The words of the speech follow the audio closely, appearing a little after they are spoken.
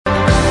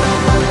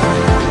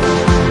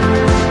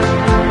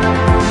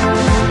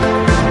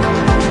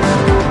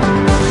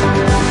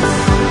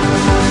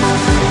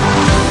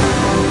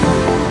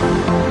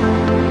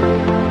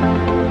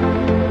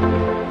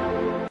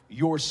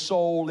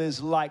soul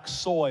is like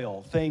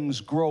soil.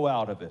 Things grow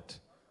out of it.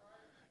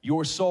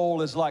 Your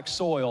soul is like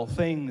soil.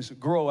 Things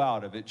grow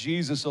out of it.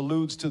 Jesus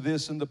alludes to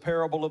this in the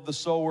parable of the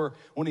sower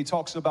when he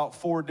talks about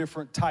 4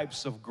 different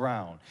types of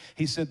ground.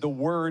 He said the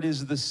word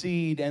is the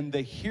seed and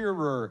the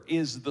hearer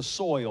is the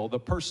soil. The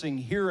person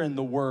hearing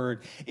the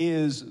word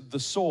is the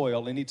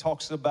soil. And he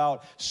talks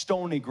about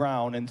stony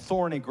ground and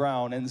thorny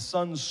ground and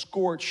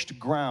sun-scorched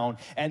ground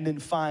and then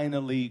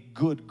finally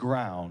good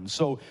ground.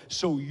 So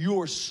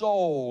your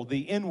soul, the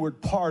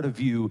inward part of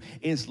you,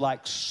 is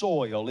like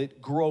soil. It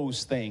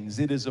grows things.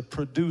 It is a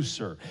producer.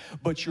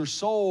 But your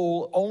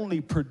soul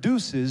only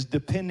produces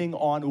depending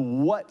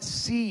on what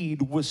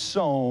seed was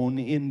sown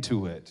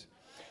into it.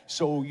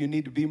 So you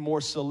need to be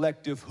more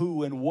selective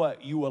who and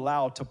what you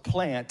allow to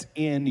plant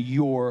in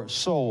your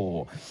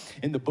soul.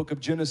 In the book of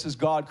Genesis,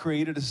 God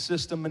created a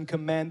system and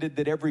commanded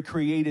that every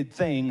created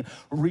thing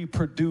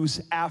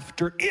reproduce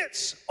after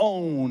its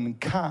own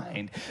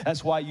kind.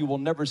 That's why you will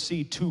never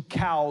see 2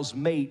 cows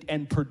mate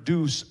and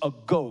produce a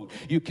goat.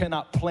 You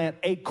cannot plant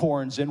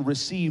acorns and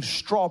receive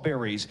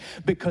strawberries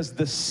because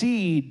the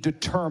seed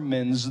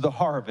determines the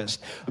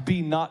harvest.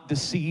 Be not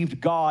deceived.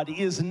 God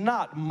is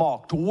not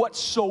mocked.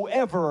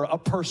 Whatsoever a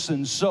person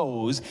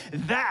sows,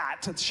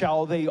 that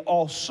shall they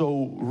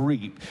also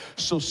reap.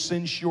 So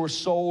since your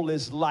soul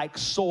is like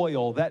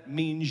soil, that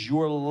means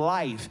your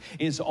life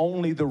is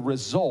only the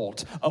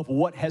result of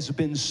what has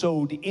been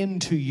sowed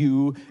into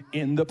you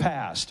in the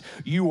past.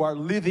 You are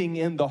living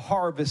in the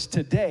harvest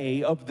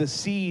today of the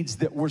seeds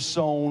that were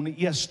sown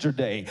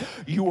yesterday.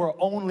 You are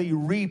only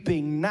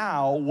reaping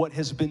now what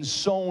has been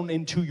sown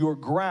into your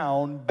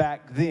ground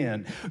back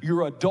then.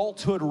 Your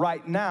adulthood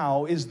right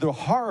now is the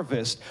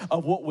harvest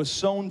of what was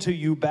sown to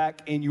you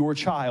back in your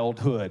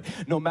childhood.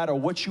 No matter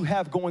what you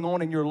have going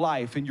on in your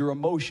life, in your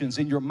emotions,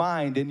 in your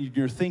mind, and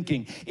your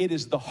thinking, it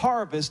is the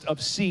harvest of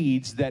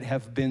seeds that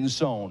have been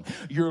sown.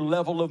 Your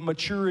level of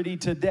maturity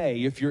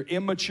today, if you're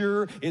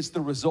immature, it's the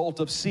result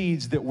of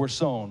seeds that were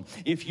sown.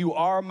 If you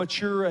are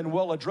mature and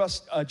well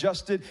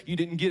adjusted, you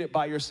didn't get it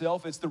by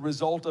yourself. It's the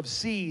result of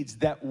seeds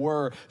that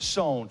were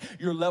sown.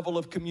 Your level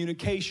of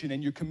communication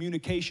and your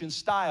communication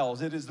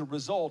styles, it is the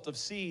result of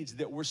seeds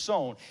that were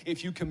sown.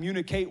 If you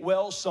communicate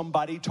well,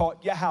 somebody taught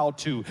you how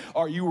to,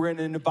 or you were in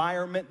an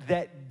environment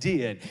that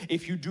did.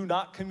 If you do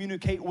not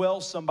communicate well,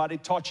 somebody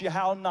taught you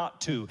how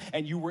not to,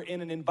 and you were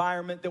in an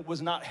environment that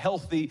was not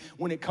healthy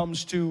when it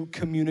comes to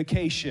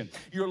communication.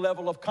 Your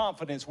level of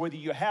confidence, whether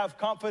you have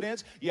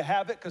confidence, you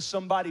have it because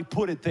somebody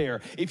put it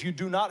there. If you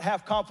do not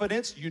have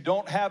confidence, you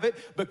don't have it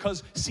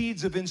because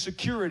seeds of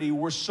insecurity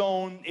were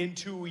sown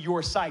into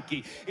your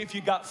psyche. If you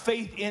got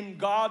faith in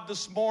God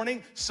this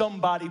morning,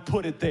 somebody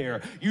put it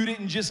there. You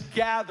didn't just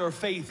gather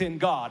faith in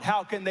God.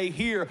 How can they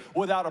hear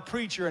without a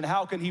preacher, and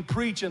how can he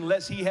preach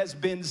unless he has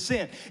been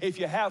sent? If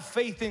you have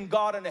faith in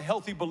God and a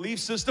healthy belief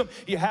system,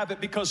 you have it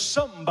because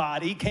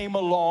somebody came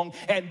along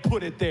and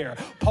put it there.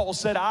 Paul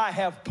said, I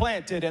have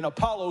planted and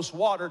Apollos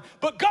watered,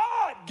 but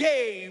God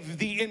gave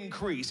the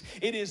increase.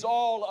 It is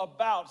all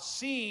about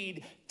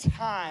seed,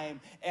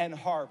 time, and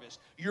harvest.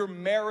 Your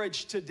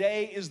marriage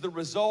today is the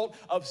result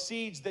of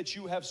seeds that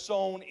you have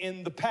sown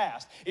in the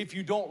past. If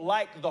you don't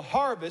like the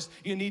harvest,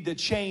 you need to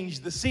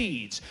change the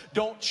seeds.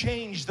 Don't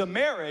change the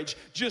marriage,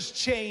 just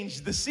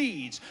change the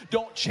seeds.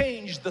 Don't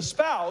change the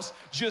spouse,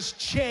 just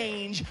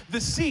change the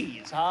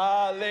seeds.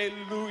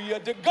 Hallelujah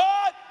to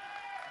God.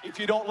 If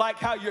you don't like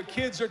how your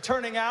kids are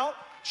turning out,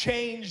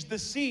 change the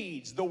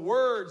seeds, the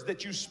words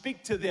that you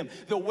speak to them,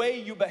 the way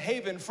you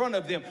behave in front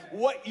of them,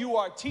 what you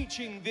are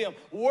teaching them.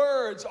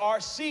 Words are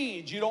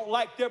seeds. You don't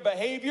like their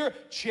behavior,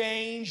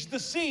 change the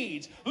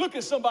seeds. Look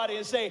at somebody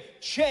and say,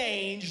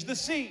 change the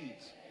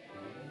seeds.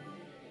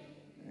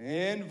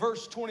 In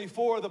verse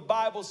 24, the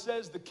Bible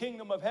says the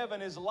kingdom of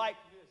heaven is like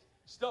this.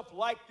 Stuff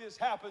like this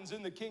happens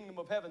in the kingdom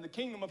of heaven. The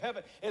kingdom of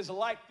heaven is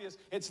like this.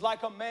 It's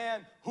like a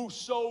man who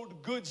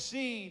sowed good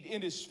seed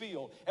in his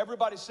field.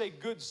 Everybody say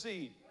good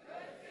seed.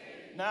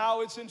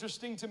 Now, it's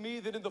interesting to me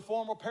that in the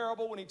former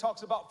parable, when he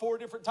talks about 4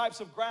 different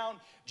types of ground,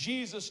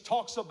 Jesus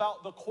talks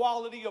about the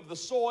quality of the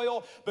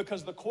soil,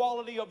 because the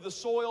quality of the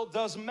soil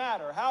does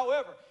matter.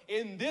 However,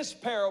 in this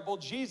parable,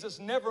 Jesus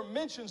never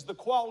mentions the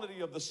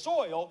quality of the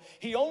soil.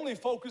 He only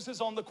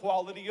focuses on the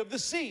quality of the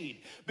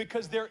seed,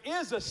 because there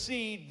is a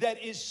seed that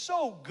is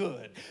so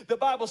good. The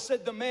Bible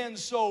said the man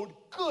sowed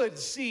good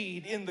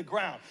seed in the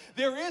ground.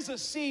 There is a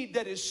seed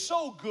that is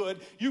so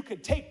good, you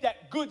could take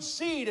that good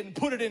seed and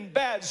put it in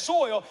bad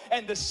soil,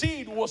 and the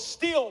seed will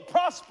still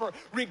prosper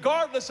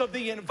regardless of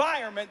the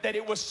environment that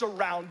it was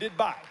surrounded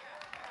by.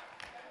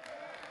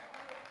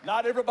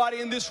 Not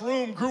everybody in this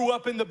room grew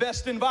up in the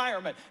best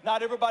environment.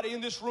 Not everybody in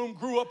this room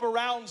grew up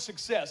around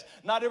success.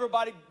 Not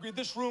everybody in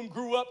this room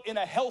grew up in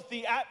a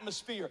healthy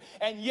atmosphere.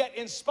 And yet,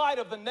 in spite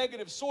of the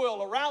negative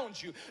soil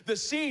around you, the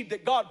seed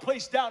that God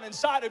placed down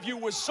inside of you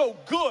was so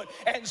good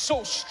and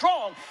so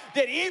strong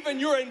that even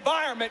your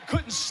environment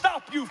couldn't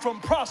stop you from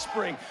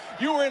prospering.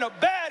 You were in a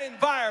bad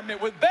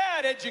environment with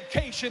bad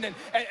education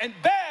and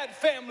bad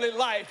family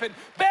life and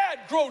bad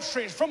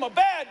groceries from a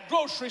bad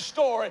grocery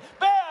store and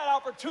bad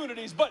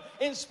opportunities, but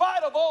in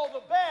spite of all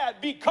the bad,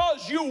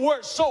 because you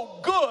were so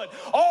good,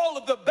 all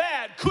of the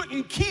bad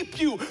couldn't keep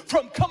you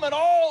from coming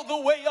all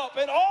the way up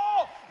and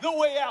all the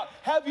way out.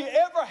 Have you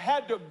ever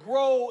had to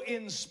grow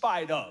in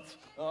spite of?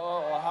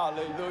 Oh,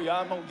 hallelujah.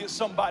 I'm going to get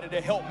somebody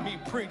to help me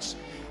preach.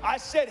 I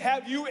said,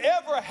 have you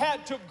ever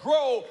had to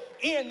grow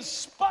in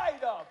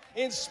spite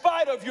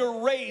of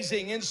your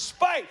raising, in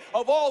spite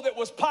of all that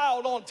was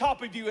piled on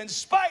top of you, in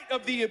spite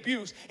of the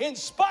abuse, in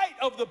spite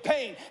of the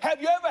pain?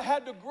 Have you ever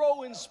had to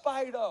grow in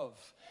spite of?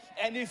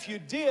 And if you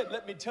did,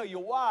 let me tell you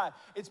why.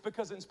 It's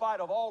because in spite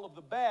of all of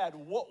the bad,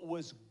 what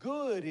was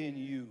good in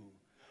you?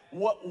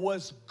 What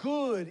was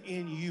good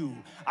in you?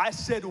 I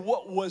said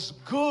what was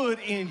good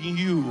in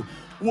you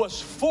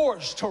was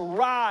forced to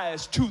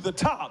rise to the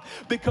top,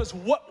 because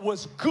what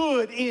was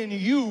good in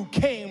you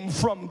came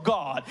from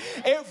God.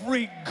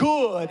 Every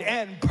good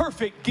and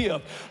perfect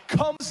gift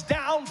comes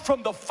down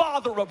from the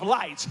Father of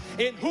lights,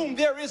 in whom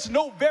there is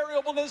no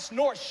variableness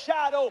nor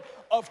shadow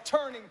of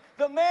turning.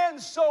 The man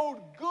sowed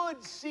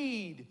good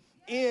seed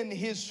in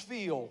his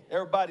field.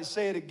 Everybody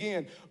say it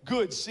again.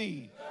 Good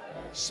seed.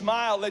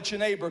 Smile at your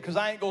neighbor, because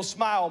I ain't gonna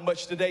smile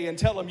much today, and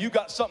tell them you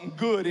got something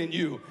good in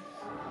you.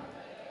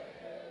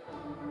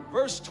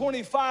 Verse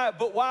 25,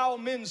 but while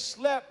men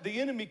slept, the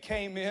enemy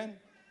came in,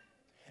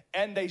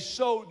 and they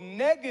sowed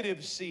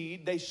negative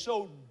seed, they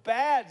sowed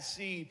bad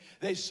seed,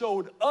 they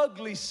sowed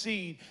ugly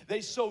seed,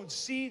 they sowed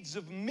seeds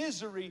of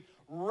misery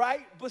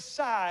right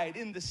beside,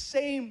 in the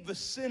same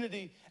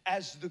vicinity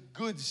as the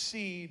good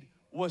seed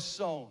was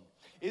sown.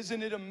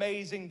 Isn't it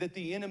amazing that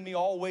the enemy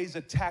always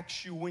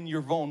attacks you when you're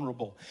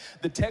vulnerable?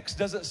 The text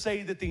doesn't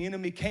say that the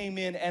enemy came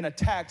in and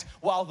attacked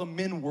while the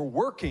men were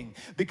working,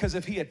 because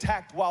if he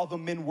attacked while the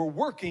men were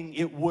working,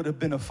 it would have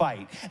been a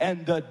fight.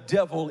 And the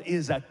devil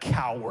is a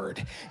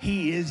coward.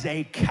 He is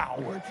a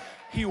coward.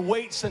 He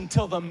waits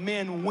until the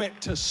men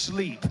went to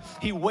sleep.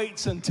 He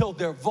waits until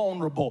they're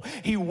vulnerable.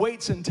 He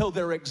waits until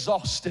they're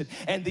exhausted.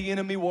 And the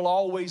enemy will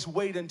always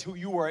wait until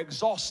you are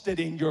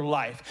exhausted in your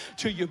life,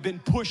 till you've been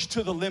pushed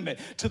to the limit,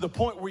 to the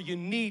point where you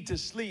need to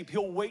sleep.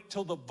 He'll wait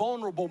till the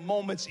vulnerable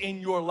moments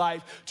in your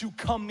life to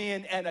come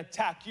in and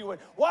attack you. And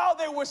while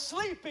they were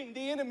sleeping,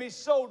 the enemy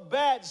sowed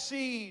bad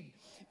seed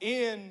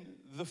in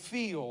the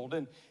field.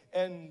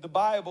 And the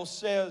Bible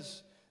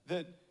says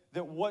that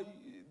what...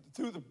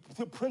 Through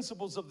the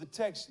principles of the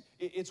text,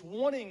 it's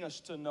wanting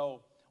us to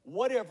know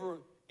whatever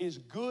is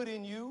good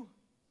in you,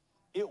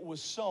 it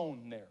was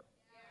sown there.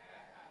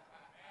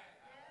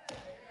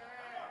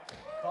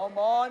 Come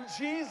on,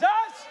 Jesus.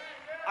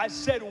 I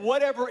said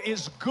whatever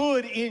is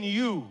good in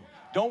you.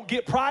 Don't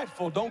get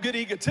prideful. Don't get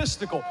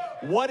egotistical.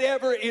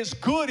 Whatever is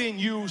good in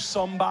you,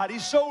 somebody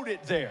sowed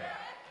it there.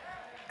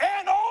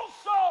 And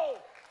also,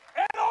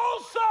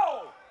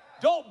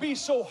 don't be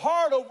so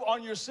hard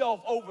on yourself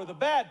over the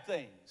bad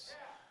things.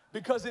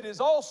 Because it is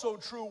also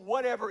true,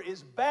 whatever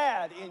is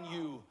bad in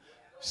you,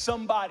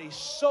 somebody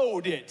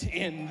sowed it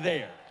in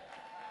there.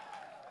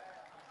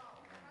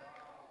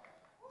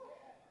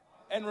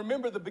 And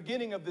remember the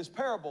beginning of this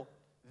parable.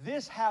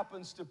 This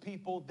happens to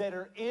people that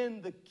are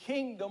in the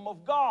kingdom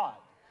of God.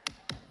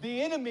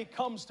 The enemy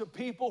comes to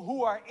people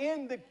who are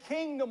in the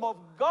kingdom of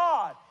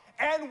God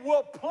and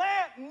will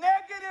plant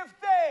negative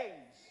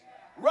things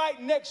right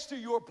next to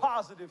your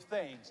positive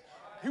things.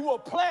 He will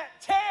plant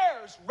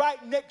tares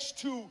right next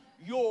to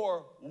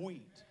your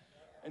wheat.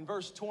 And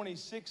verse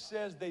 26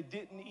 says they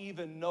didn't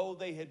even know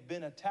they had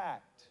been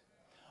attacked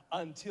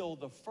until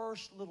the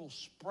first little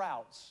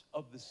sprouts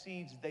of the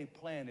seeds they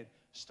planted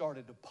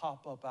started to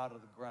pop up out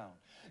of the ground.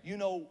 You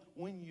know,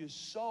 when you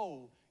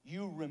sow,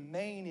 you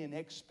remain in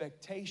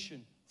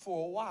expectation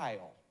for a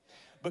while,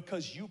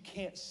 because you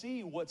can't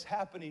see what's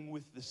happening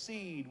with the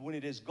seed when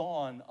it has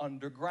gone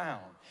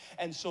underground.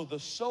 And so the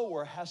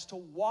sower has to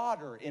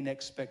water in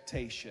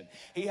expectation.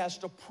 He has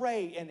to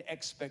pray in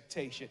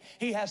expectation.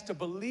 He has to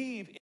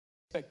believe in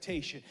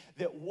expectation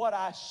that what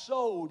I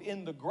sowed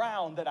in the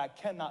ground that I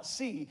cannot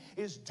see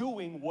is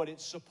doing what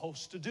it's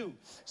supposed to do.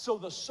 So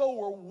the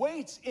sower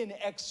waits in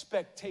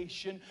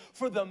expectation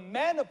for the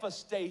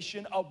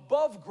manifestation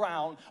above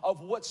ground of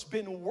what's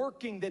been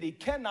working that he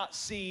cannot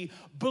see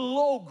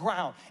below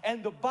ground.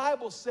 And the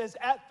Bible says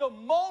at the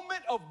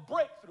moment of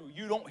breakthrough,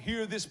 you don't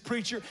hear this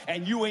preacher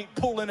and you ain't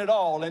pulling it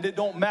all, and it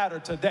don't matter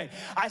today.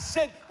 I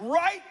said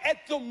right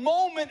at the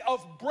moment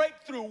of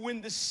breakthrough, when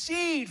the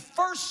seed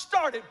first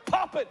started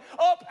popping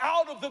up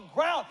out of the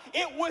ground,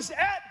 it was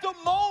at the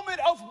moment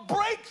of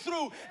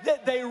breakthrough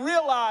that they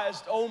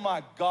realized, oh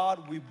my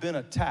God, we've been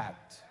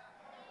attacked.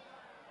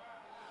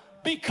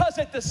 Because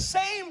at the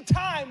same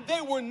time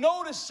they were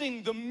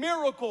noticing the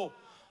miracle,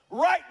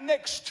 right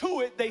next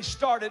to it, they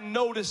started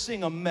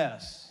noticing a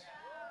mess.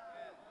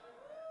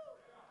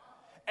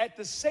 At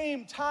the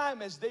same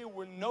time as they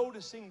were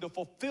noticing the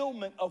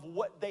fulfillment of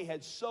what they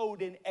had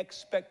sowed in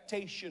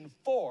expectation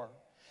for,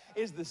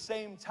 is the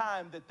same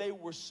time that they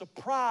were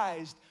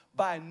surprised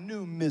by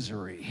new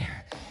misery.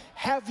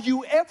 Have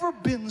you ever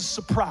been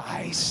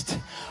surprised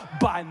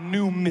by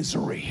new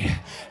misery?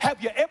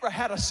 Have you ever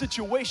had a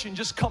situation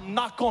just come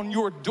knock on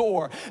your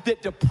door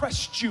that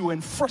depressed you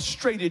and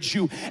frustrated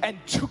you and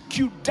took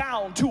you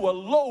down to a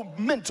low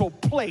mental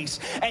place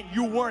and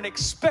you weren't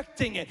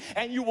expecting it?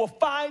 And you will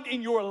find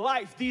in your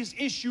life these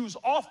issues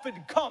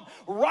often come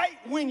right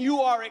when you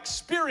are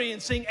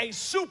experiencing a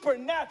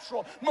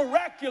supernatural,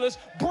 miraculous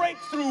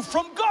breakthrough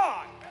from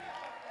God.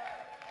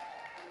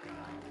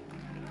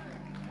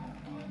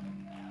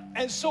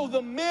 And so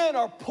the men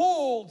are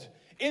pulled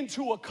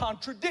into a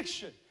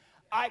contradiction.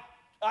 I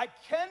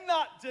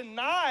cannot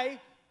deny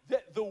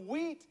that the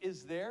wheat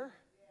is there.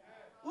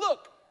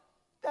 Look,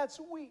 that's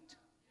wheat.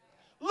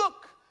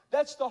 Look,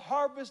 that's the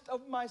harvest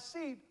of my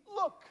seed.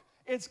 Look,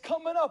 it's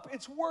coming up,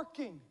 it's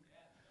working.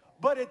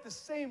 But at the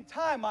same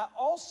time, I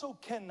also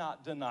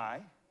cannot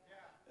deny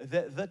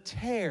that the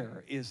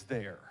tear is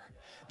there,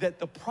 that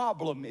the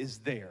problem is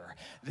there,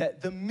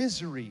 that the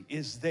misery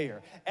is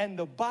there. And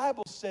the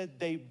Bible said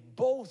they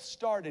both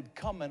started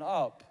coming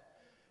up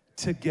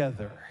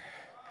together.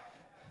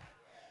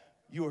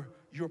 Your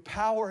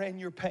power and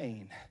your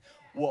pain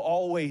will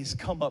always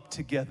come up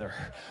together.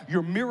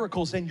 Your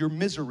miracles and your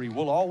misery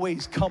will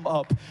always come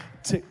up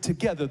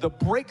together. The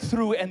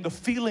breakthrough and the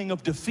feeling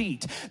of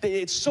defeat,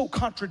 it's so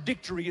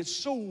contradictory, it's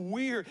so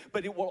weird,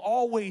 but it will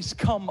always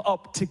come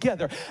up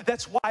together.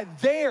 That's why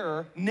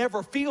there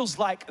never feels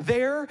like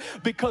there,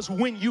 because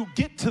when you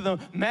get to the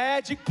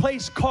magic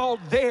place called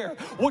there,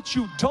 what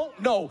you don't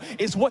know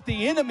is what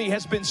the enemy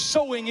has been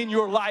sowing in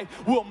your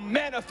life will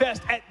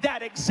manifest at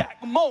that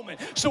exact moment.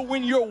 So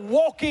when you're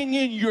walking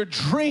in your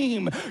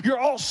dream, you're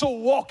also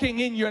walking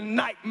in your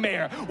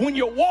nightmare. When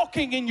you're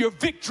walking in your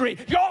victory,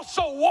 you're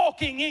also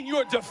walking in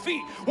your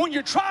defeat. When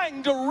you're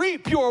trying to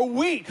reap your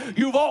wheat,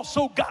 you've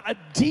also got to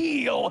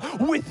deal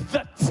with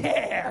the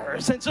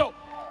tares. And so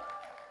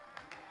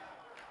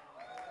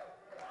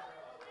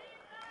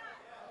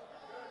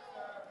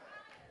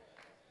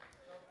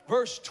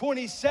verse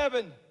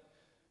 27,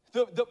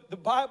 the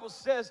Bible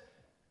says,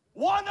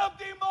 one of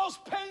the most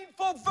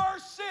painful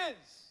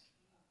verses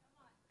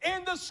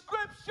in the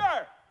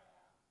scripture.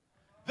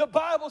 The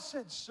Bible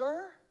said,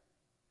 sir,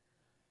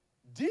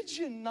 did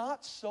you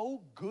not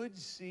sow good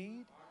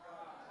seed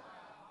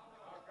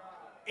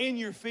in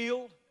your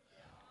field?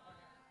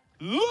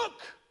 Look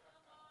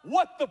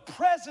what the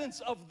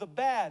presence of the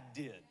bad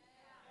did.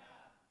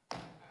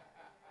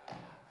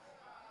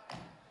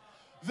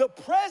 The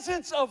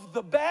presence of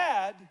the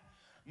bad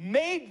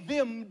made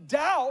them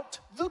doubt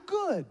the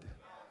good,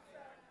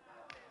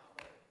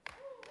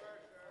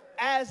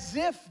 as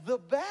if the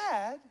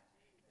bad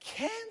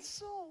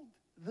canceled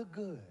the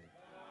good.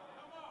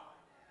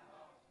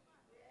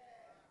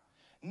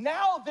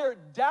 Now they're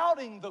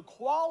doubting the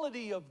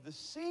quality of the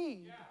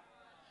seed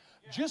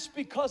just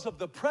because of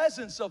the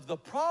presence of the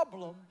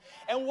problem.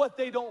 And what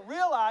they don't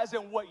realize,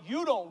 and what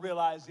you don't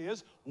realize,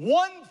 is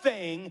one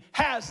thing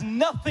has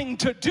nothing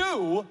to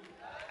do .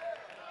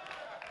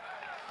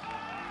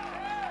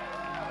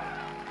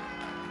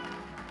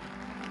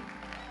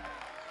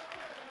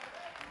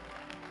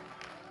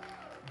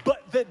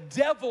 But the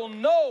devil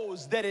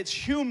knows that it's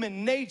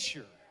human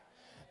nature,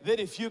 that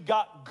if you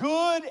got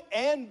good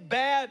and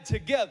bad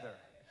together,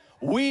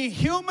 we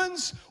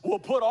humans will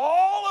put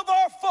all of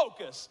our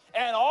focus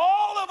and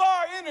all of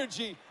our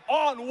energy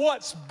on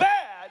what's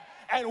bad,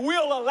 and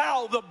we'll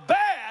allow the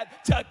bad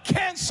to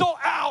cancel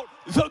out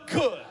the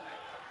good.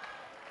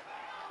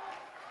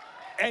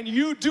 And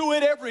you do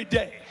it every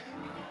day,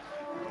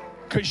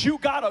 because you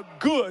got a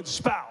good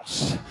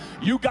spouse,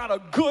 you got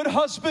a good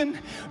husband,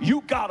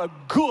 you got a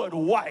good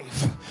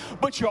wife,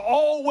 but you're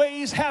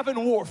always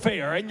having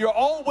warfare, and you're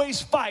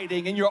always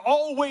fighting, and you're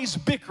always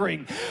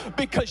bickering,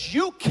 because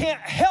you can't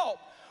help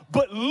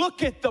but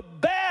look at the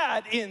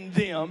bad in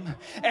them,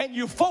 and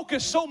you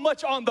focus so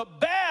much on the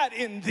bad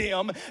in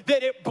them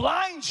that it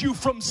blinds you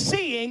from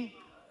seeing .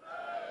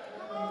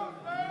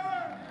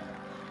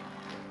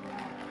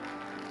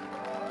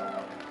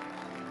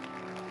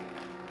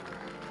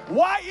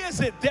 Why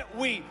is it that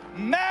we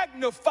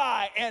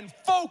magnify and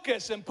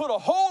focus and put a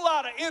whole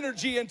lot of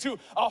energy into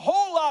a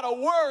whole lot of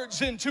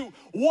words into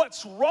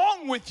what's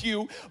wrong with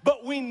you,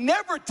 but we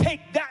never take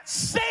that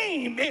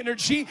same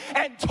energy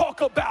and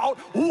talk about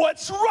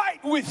what's right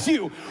with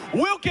you?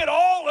 We'll get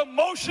all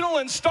emotional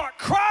and start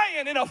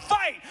crying in a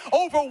fight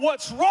over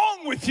what's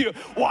wrong with you.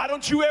 Why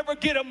don't you ever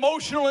get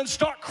emotional and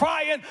start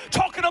crying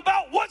talking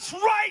about what's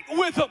right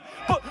with them?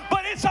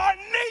 But it's our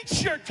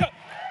nature to...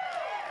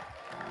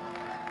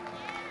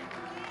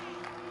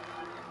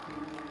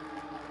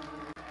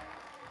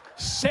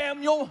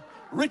 Samuel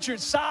Richard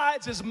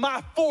Sides is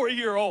my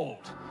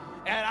 4-year-old.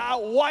 and I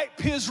wipe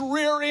his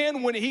rear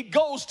end when he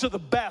goes to the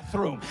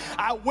bathroom.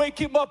 I wake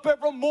him up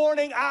every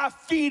morning. I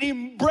feed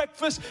him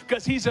breakfast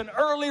because he's an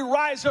early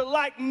riser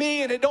like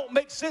me, and it don't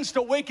make sense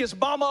to wake his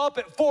mama up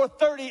at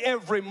 4:30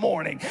 every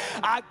morning.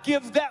 I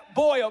give that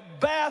boy a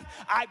bath.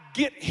 I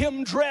get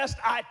him dressed.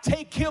 I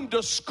take him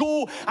to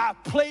school. I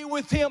play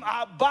with him.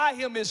 I buy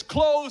him his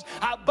clothes.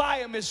 I buy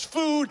him his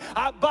food.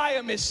 I buy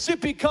him his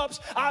sippy cups.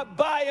 I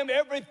buy him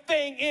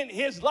everything in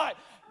his life.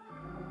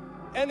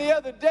 And the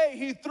other day,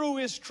 he threw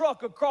his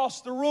truck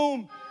across the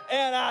room,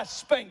 and I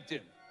spanked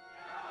him.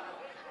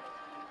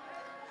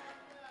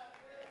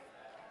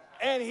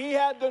 And he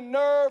had the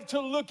nerve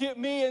to look at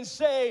me and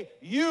say,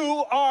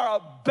 "You are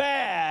a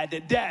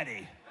bad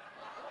daddy."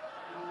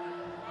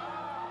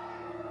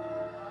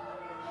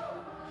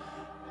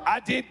 I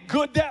did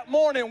good that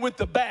morning with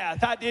the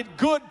bath. I did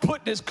good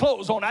putting his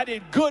clothes on. I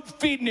did good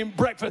feeding him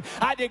breakfast.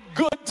 I did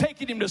good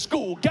taking him to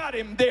school, got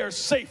him there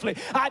safely.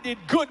 I did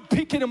good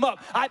picking him up.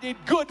 I did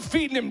good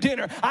feeding him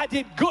dinner. I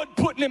did good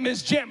putting him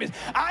his jammies.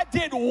 I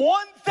did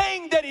one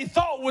thing that he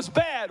thought was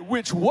bad,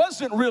 which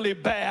wasn't really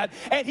bad,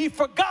 and he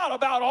forgot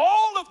about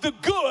all of the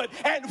good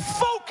and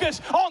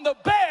focused on the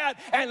bad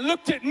and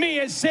looked at me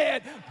and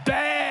said,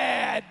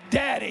 "Bad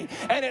daddy."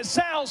 And it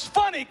sounds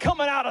funny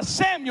coming out of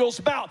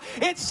Samuel's mouth.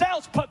 It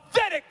sounds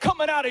pathetic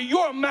coming out of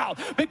your mouth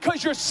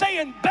because you're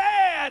saying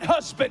bad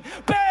husband,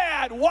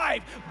 bad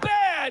wife,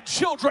 bad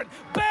children,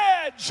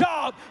 bad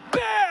job,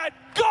 bad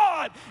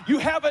God. You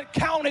haven't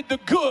counted the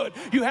good.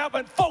 You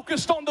haven't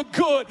focused on the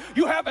good.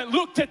 You haven't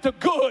looked at the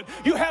good.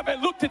 You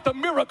haven't looked at the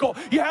miracle.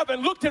 You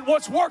haven't looked at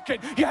what's working.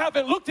 You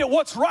haven't looked at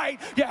what's right.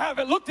 You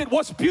haven't looked at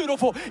what's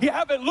beautiful. You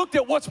haven't looked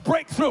at what's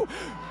breakthrough.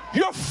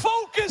 You're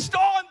focused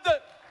on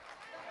the...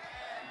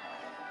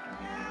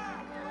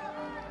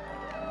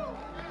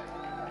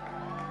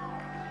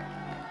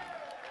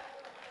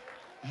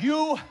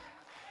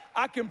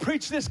 I can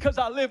preach this because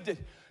I lived it.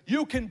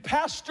 You can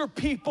pastor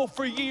people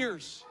for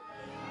years.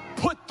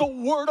 Put the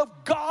word of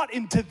God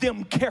into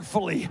them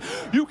carefully.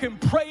 You can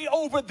pray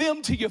over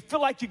them till you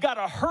feel like you got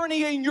a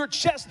hernia in your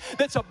chest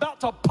that's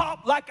about to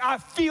pop like I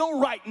feel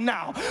right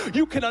now.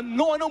 You can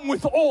anoint them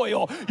with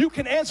oil. You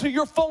can answer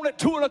your phone at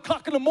 2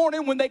 o'clock in the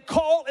morning when they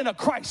call in a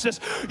crisis.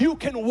 You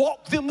can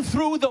walk them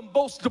through the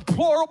most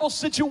deplorable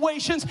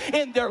situations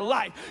in their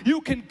life.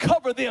 You can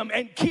cover them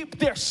and keep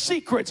their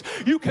secrets.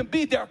 You can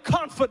be their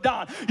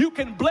confidant. You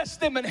can bless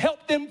them and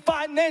help them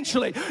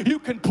financially. You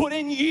can put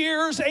in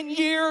years and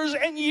years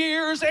and years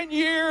and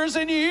years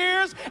and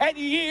years and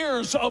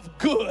years of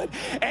good,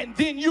 and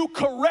then you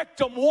correct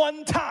them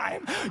one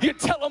time. You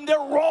tell them they're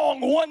wrong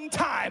one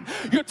time.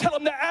 You tell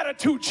them their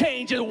attitude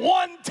changes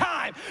one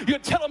time. You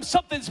tell them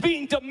something's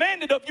being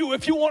demanded of you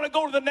if you want to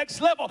go to the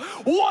next level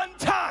one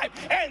time,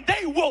 and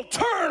they will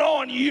turn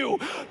on you.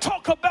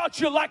 Talk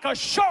about you like a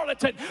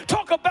charlatan.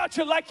 Talk about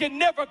you like you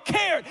never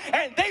cared,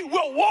 and they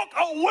will walk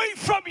away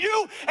from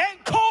you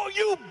and call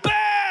you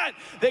bad.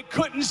 They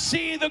couldn't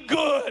see the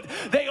good.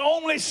 They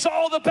only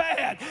saw the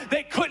bad.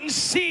 They couldn't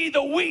see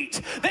the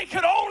wheat. They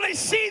could only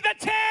see the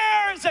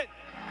tares.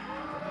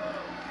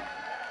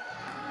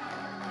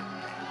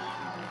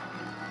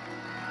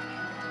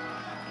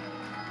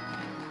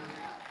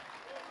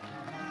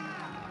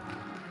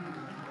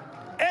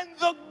 And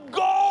the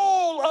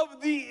goal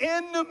of the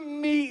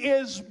enemy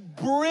is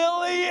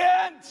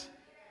brilliant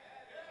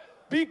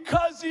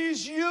because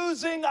he's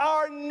using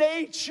our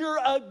nature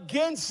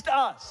against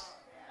us.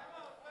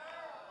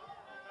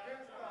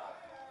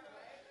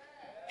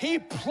 He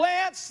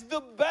plants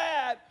the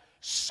bad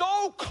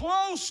so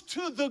close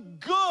to the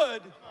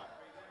good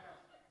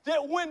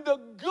that when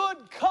the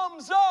good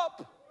comes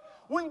up,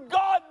 when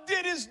God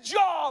did his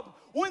job,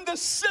 when the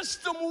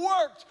system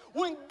worked,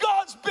 when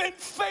God's been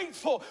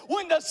faithful,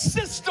 when the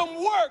system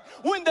worked,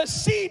 when the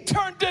seed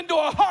turned into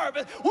a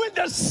harvest, when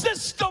the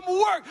system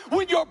worked,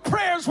 when your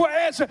prayers were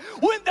answered,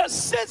 when the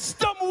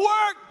system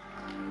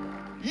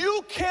worked,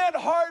 you can't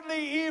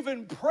hardly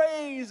even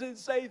praise and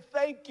say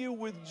thank you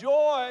with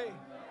joy.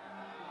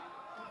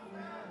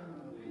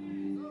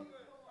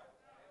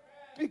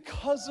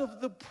 Because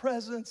of the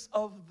presence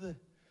of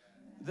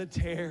the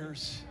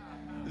tares,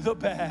 the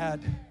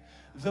bad,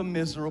 the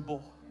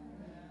miserable.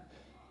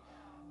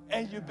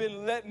 And you've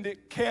been letting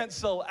it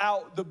cancel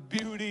out the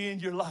beauty in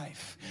your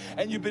life.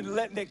 And you've been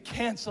letting it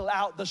cancel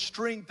out the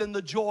strength and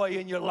the joy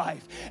in your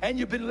life. And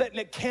you've been letting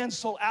it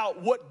cancel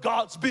out what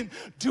God's been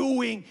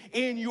doing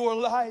in your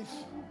life.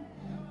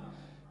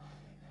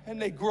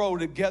 And they grow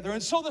together.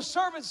 And so the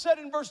servant said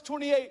in verse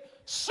 28,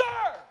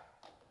 "Sir,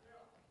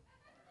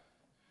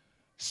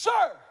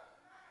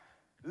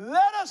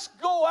 let us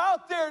go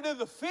out there to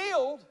the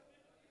field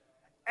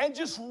and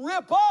just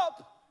rip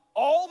up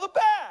all the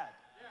bad."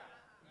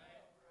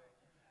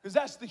 Because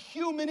that's the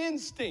human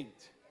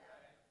instinct.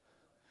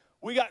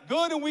 We got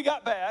good and we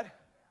got bad.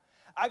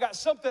 I got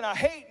something I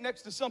hate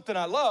next to something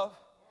I love.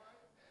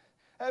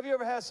 Have you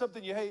ever had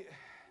something you hate?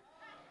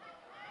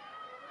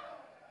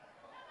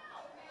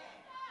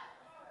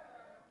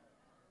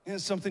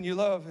 And something you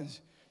love.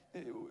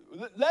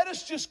 Let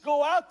us just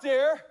go out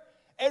there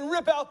and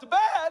rip out the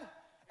bad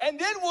And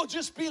then we'll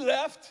just be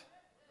left.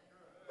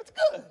 It's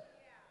good.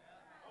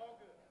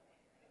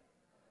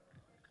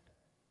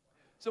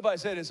 Somebody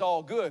said it's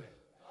all good.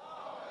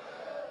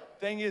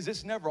 Thing is,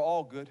 it's never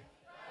all good.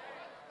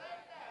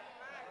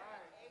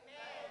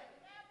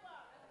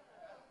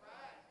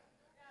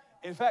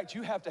 In fact,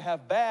 you have to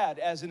have bad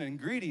as an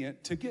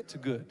ingredient to get to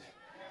good.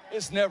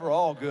 It's never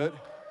all good.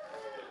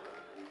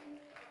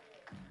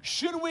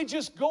 Should we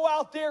just go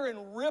out there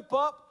and rip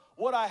up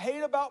what I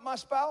hate about my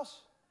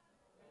spouse?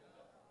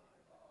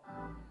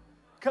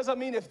 Because, I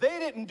mean, if they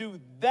didn't do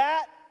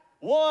that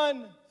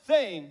one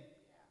thing,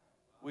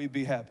 we'd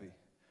be happy.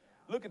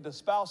 Look at the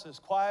spouse that's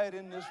quiet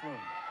in this room.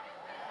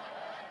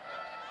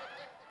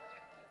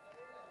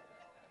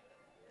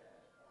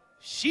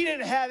 She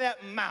didn't have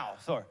that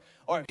mouth, or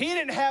if he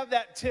didn't have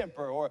that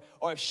temper, or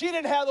if she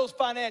didn't have those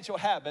financial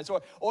habits,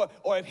 or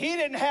if he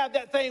didn't have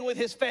that thing with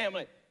his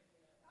family.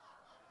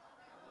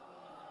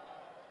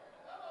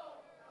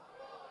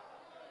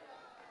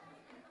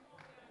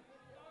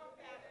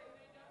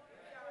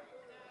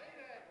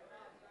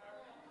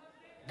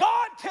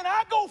 God, can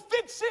I go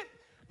fix it?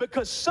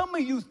 Because some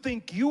of you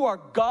think you are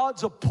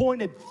God's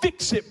appointed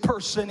fix-it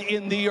person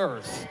in the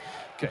earth.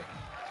 Okay.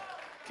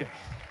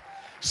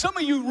 Some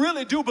of you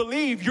really do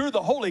believe you're the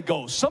Holy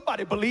Ghost.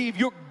 Somebody believe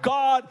you're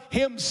God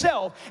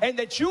himself and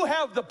that you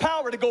have the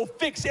power to go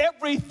fix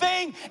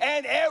everything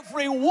and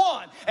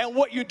everyone. And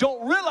what you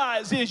don't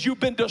realize is you've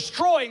been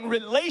destroying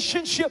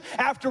relationship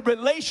after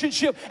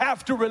relationship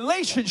after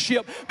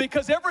relationship,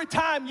 because every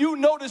time you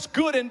notice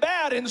good and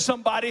bad in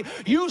somebody,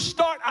 you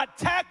start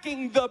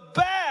attacking the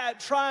bad,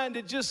 trying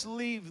to just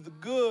leave the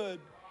good.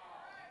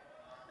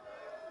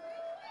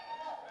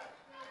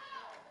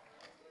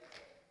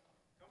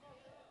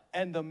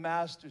 And the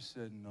master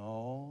said,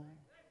 no,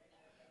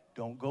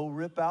 don't go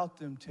rip out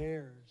them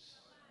tears.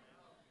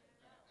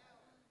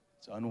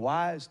 It's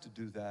unwise to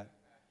do that.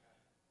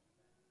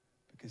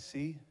 Because,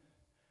 see,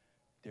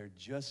 they're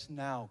just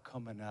now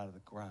coming out of the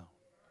ground.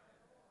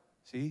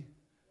 See,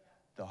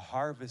 the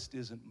harvest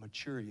isn't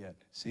mature yet.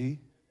 See?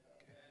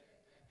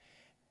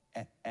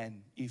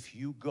 And if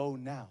you go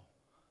now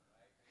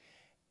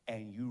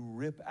and you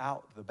rip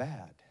out the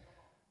bad,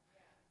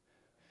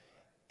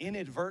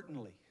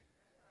 inadvertently,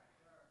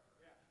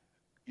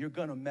 you're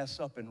going to mess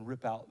up and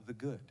rip out the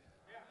good.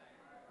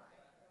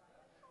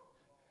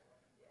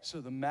 So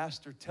the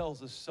master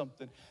tells us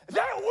something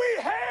that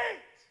we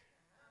hate.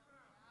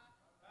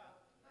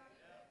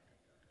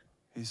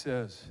 He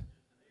says,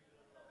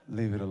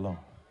 leave it alone.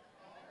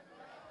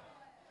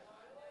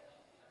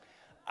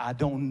 I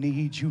don't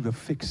need you to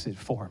fix it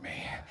for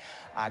me.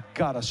 I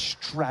got a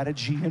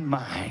strategy in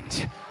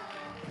mind.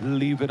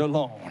 Leave it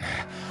alone.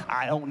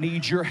 I don't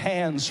need your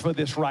hands for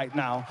this right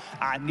now.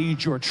 I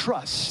need your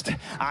trust.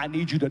 I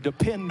need you to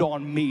depend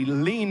on me,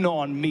 lean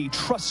on me,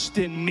 trust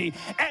in me,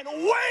 and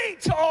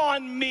wait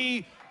on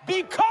me,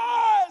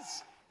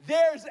 because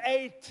there's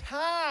a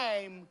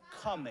time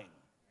coming.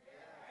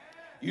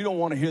 You don't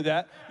want to hear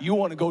that. You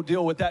want to go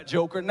deal with that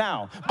joker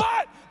now.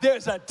 But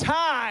there's a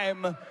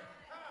time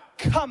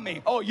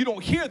coming. Oh, you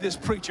don't hear this,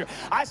 preacher.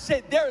 I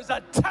said there's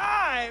a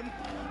time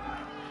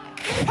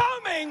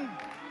coming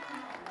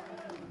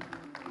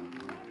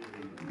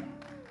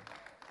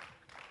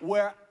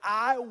where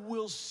I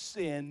will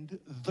send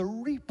the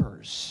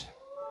reapers.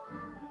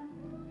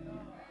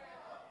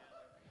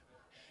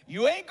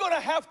 You ain't gonna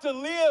have to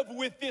live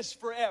with this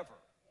forever,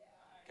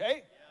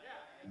 okay?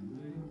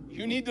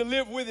 You need to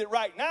live with it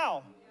right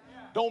now.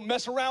 Don't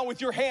mess around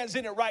with your hands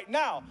in it right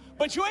now.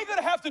 But you ain't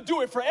gonna have to do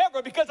it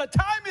forever, because a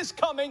time is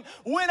coming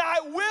when I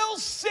will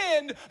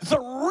send the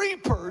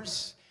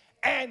reapers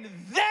and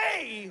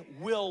they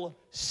will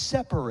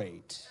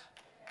separate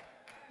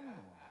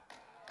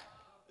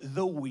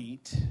the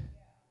wheat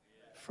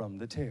from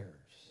the tares.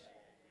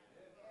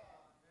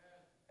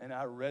 And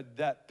I read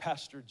that,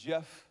 Pastor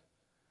Jeff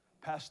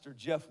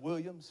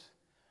Williams,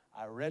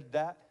 I read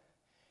that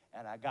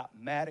and I got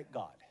mad at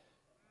God.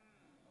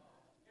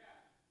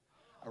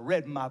 I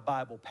read my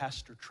Bible,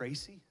 Pastor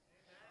Tracy,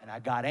 and I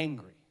got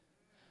angry.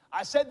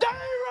 I said, that ain't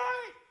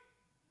right.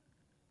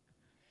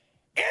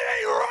 It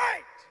ain't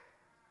right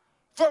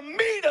for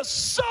me to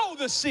sow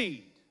the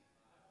seed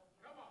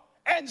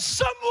and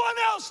someone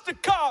else to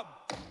come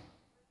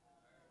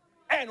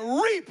and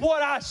reap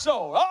what I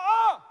sow.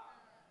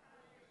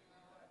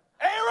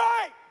 Ain't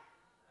right.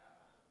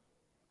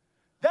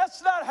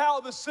 That's not how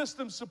the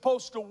system's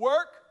supposed to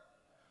work.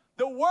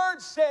 The word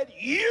said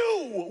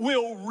you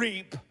will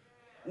reap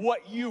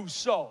what you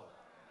sow.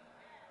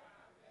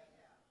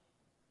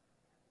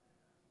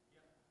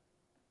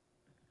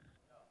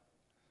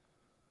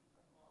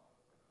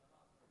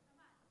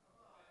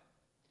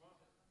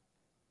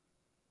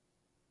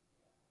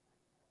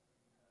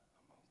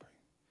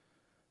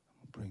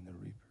 Bring the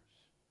reapers.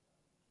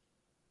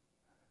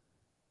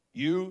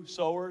 You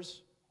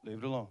sowers, leave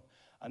it alone.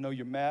 I know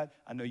you're mad.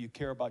 I know you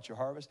care about your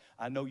harvest.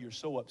 I know you're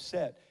so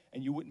upset,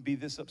 and you wouldn't be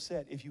this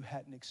upset if you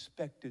hadn't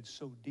expected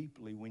so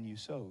deeply when you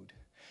sowed.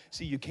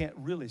 See, you can't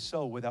really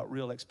sow without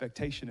real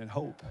expectation and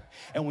hope.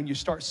 And when you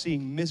start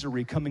seeing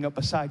misery coming up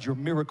beside your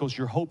miracles,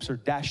 your hopes are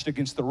dashed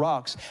against the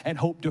rocks, and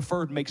hope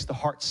deferred makes the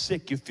heart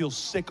sick. You feel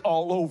sick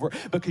all over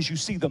because you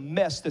see the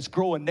mess that's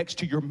growing next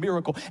to your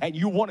miracle, and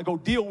you want to go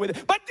deal with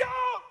it, but don't!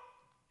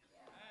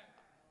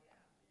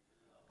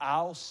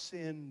 I'll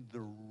send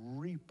the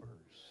reapers.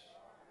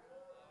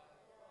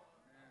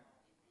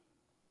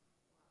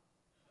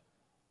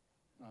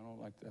 I don't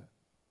like that.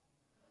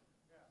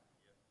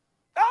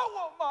 I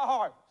want my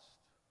harvest.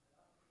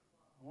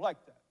 I don't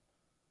like that.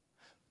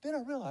 Then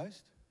I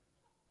realized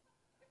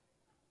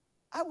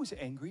I was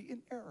angry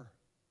in error.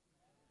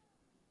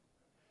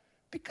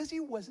 Because he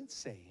wasn't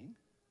saying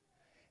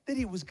that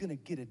he was going to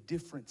get a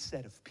different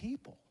set of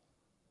people.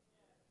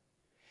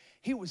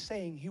 He was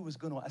saying he was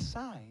going to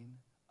assign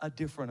a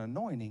different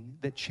anointing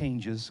that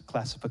changes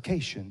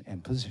classification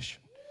and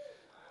position.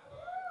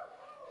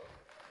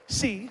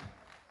 See,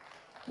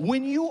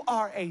 when you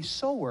are a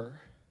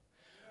sower,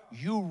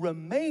 you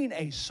remain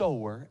a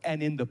sower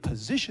and in the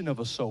position of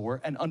a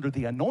sower and under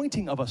the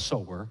anointing of a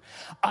sower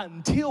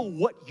until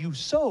what you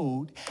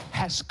sowed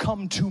has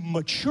come to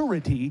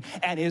maturity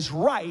and is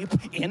ripe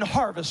in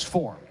harvest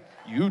form.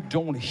 You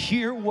don't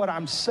hear what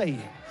I'm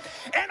saying.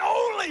 And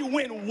only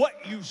when what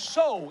you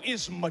sow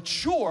is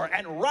mature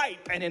and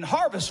ripe and in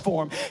harvest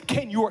form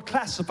can your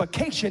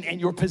classification and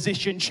your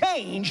position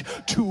change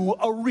to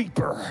a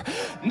reaper.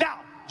 Now,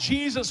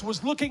 Jesus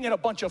was looking at a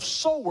bunch of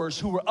sowers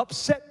who were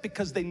upset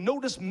because they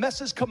noticed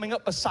messes coming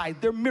up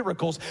beside their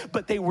miracles,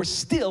 but they were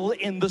still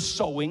in the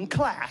sowing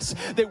class.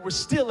 They were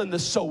still in the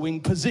sowing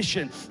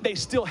position. They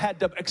still had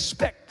to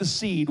expect the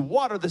seed,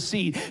 water the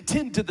seed,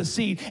 tend to the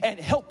seed, and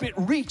help it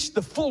reach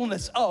the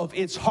fullness of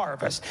its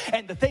harvest.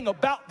 And the thing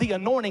about the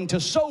anointing to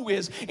sow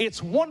is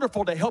it's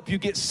wonderful to help you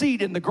get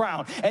seed in the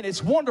ground, and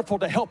it's wonderful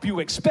to help you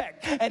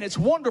expect, and it's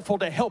wonderful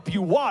to help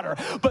you water,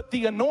 but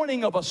the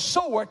anointing of a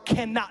sower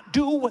cannot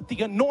do what the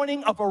anointing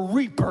of a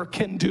reaper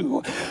can do.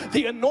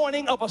 The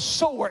anointing of a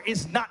sower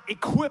is not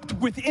equipped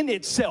within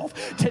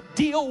itself to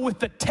deal with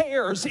the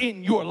tares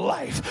in your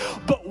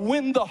life. But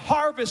when the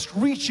harvest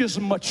reaches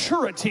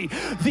maturity,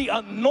 the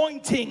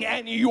anointing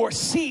and your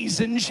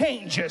season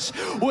changes.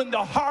 When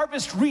the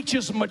harvest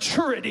reaches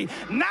maturity,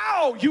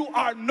 now you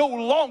are no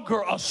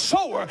longer a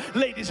sower,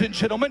 ladies and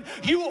gentlemen.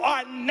 You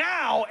are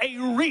now a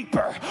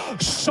reaper.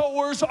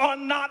 Sowers are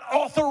not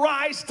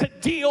authorized to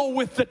deal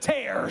with the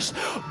tares,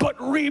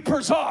 but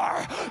reapers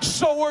are.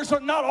 Sowers are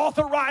not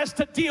authorized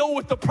to deal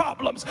with the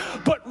problems,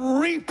 but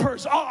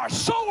reapers are.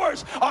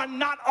 Sowers are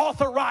not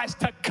authorized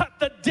to cut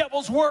the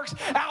devil's works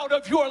out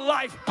of your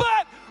life,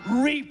 but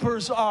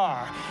reapers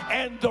are.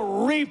 And the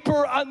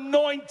reaper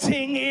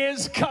anointing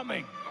is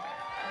coming.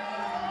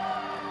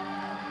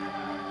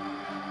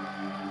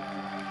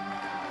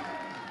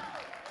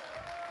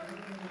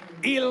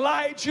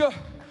 Elijah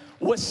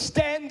was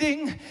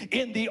standing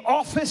in the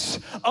office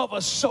of a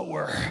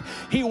sower.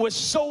 He was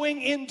sowing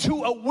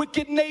into a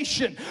wicked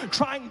nation,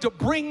 trying to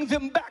bring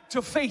them back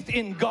to faith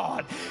in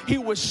God. He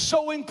was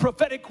sowing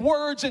prophetic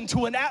words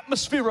into an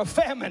atmosphere of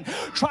famine,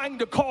 trying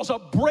to cause a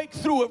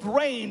breakthrough of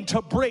rain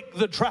to break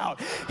the drought.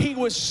 He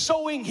was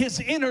sowing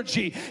his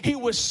energy. He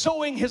was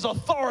sowing his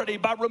authority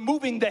by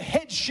removing the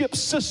headship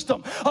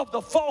system of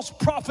the false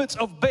prophets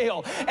of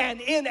Baal.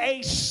 And in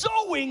a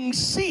sowing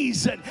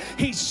season,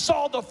 he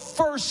saw the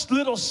first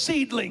little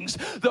seedlings,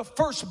 the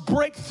first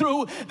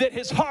breakthrough that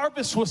his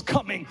harvest was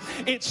coming.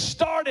 It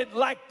started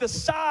like the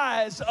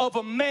size of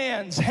a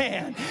man's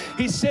hand.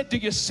 He said, "Do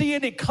you see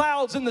any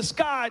clouds in the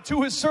sky?"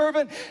 to his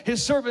servant.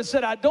 His servant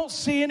said, "I don't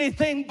see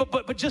anything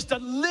but just a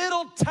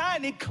little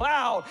tiny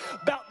cloud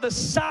about the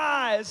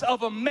size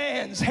of a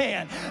man's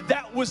hand."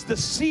 That was the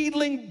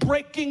seedling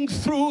breaking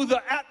through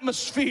the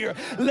atmosphere,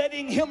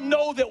 letting him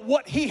know that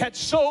what he had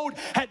sowed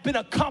had been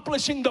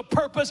accomplishing the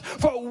purpose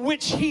for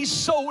which he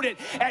sowed it.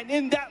 And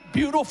in that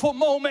beautiful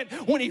moment,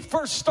 when he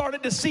first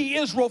started to see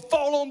Israel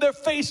fall on their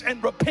face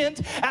and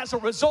repent as a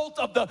result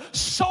of the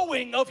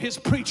sowing of his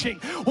preaching,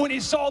 when he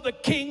saw the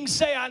king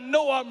say, "I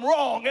know I'm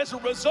wrong," as a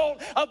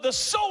result of the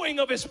sowing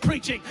of his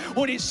preaching,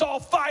 when he saw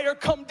fire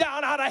come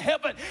down out of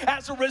heaven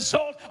as a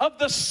result of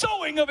the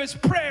sowing of his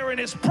prayer and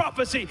his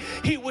prophecy,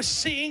 he was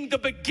seeing the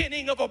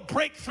beginning of a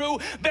breakthrough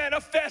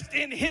manifest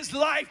in his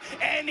life.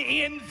 And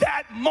in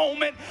that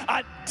moment,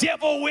 a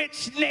devil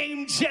witch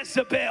named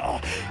Jezebel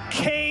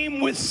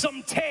came with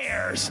some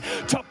tares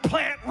to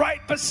plant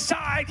right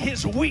beside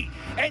his wheat,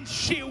 and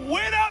she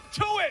went up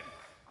to him,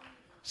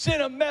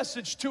 sent a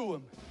message to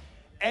him,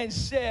 and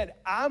said,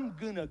 "I'm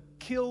gonna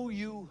kill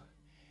you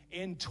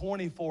in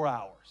 24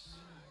 hours.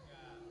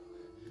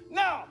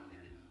 Now,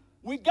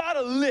 we got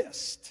a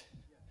list.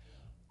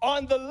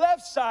 On the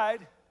left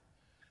side,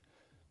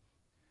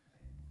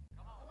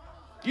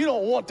 you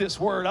don't want this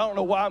word. I don't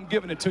know why I'm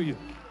giving it to you.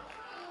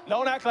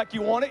 Don't act like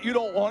you want it. You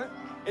don't want it.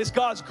 It's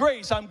God's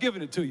grace. I'm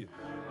giving it to you.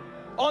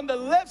 On the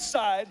left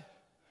side,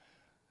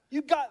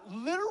 you got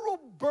literal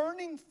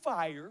burning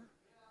fire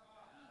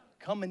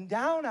coming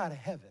down out of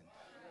heaven.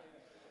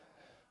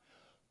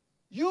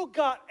 You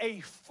got a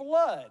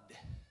flood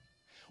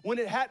when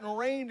it hadn't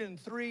rained in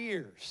 3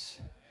 years.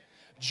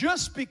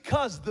 Just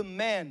because the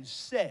man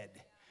said,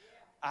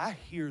 I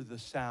hear the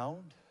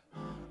sound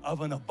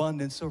of an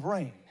abundance of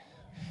rain.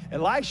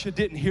 Elisha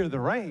didn't hear the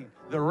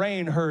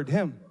rain heard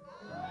him.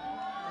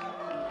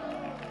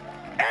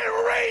 And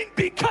it rained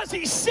because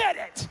he said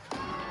it.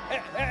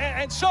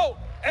 And so,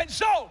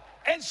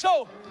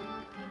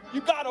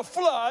 you got a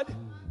flood.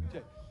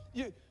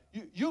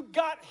 You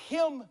got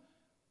him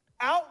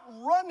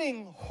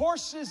outrunning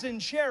horses and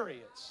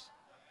chariots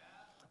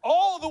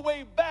all the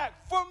way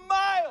back for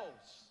miles.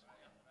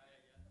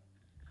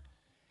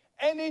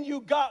 And then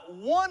you got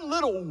one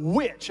little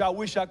witch. I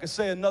wish I could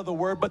say another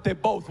word, but they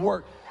both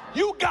work.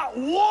 You got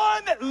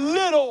one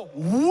little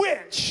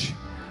witch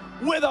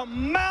with a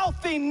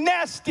mouthy,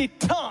 nasty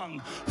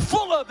tongue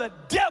full of the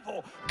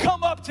devil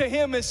come up to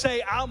him and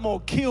say, I'm going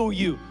to kill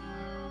you.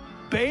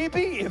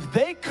 Baby, if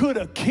they could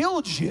have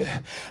killed you,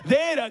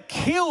 they'd have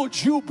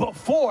killed you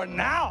before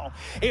now.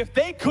 If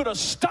they could have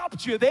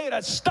stopped you, they'd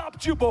have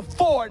stopped you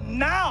before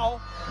now.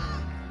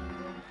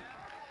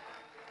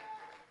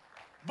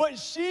 But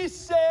she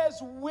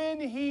says when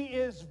he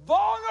is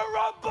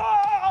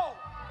vulnerable,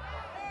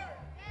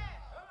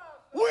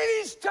 when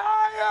he's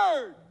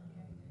tired,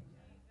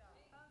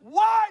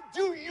 why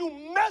do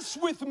you mess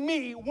with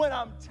me when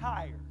I'm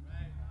tired?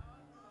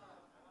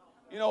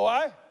 You know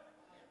why?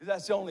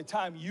 That's the only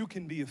time you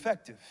can be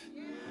effective.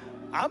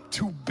 I'm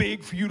too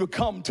big for you to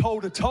come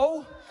toe to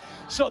toe.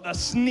 So the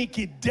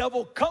sneaky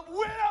devil come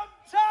when I'm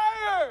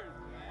tired.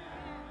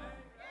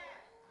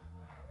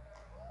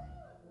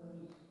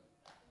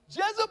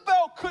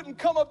 Jezebel couldn't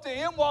come up to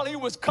him while he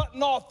was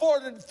cutting off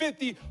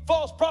 450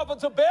 false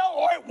prophets of Baal,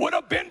 or it would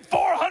have been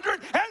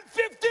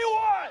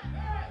 451.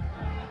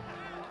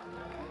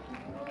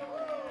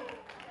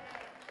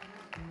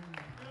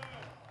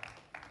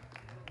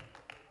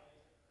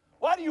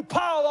 Why do you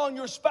pile on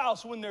your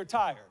spouse when they're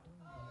tired?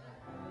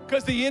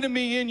 Because the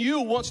enemy in you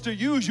wants to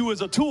use you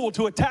as a tool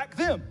to attack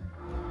them.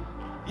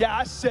 Yeah,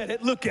 I said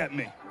it. Look at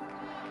me.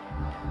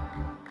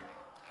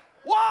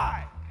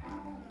 Why?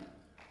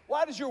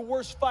 Why does your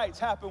worst fights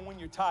happen when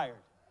you're tired?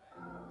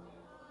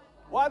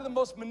 Why do the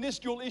most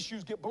minuscule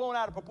issues get blown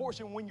out of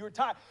proportion when you're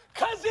tired?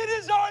 Because it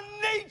is our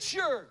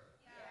nature.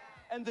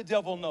 And the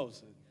devil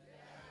knows it.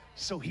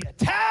 So he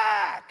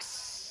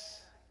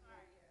attacks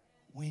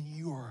when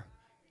you're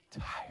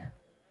tired.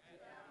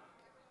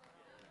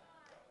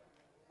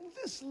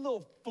 This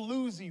little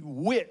floozy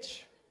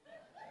witch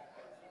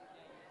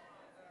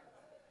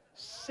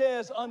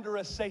says under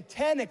a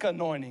satanic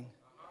anointing,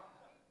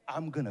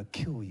 I'm going to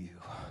kill you.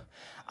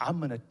 I'm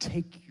going to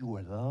take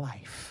your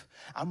life.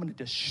 I'm going to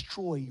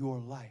destroy your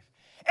life.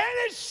 And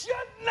it should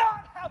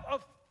not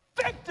have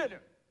affected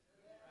him.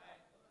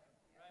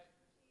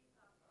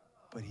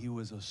 But he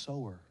was a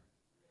sower.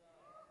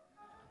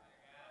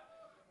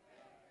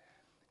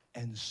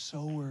 And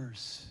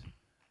sowers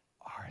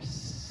are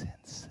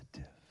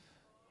sensitive.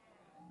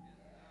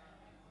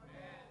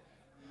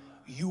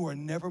 You are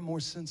never more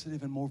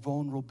sensitive and more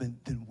vulnerable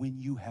than when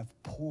you have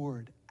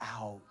poured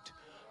out,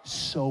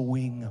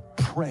 sowing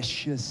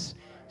precious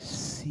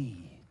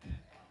seed.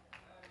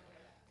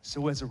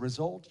 So as a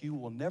result, you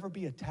will never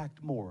be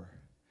attacked more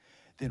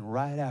than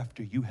right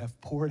after you have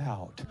poured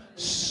out,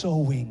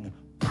 sowing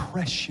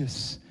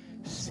precious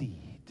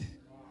seed.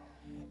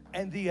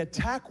 And the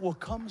attack will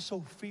come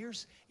so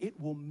fierce, it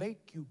will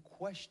make you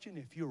question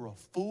if you're a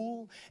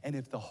fool and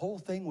if the whole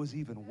thing was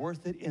even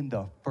worth it in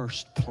the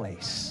first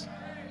place.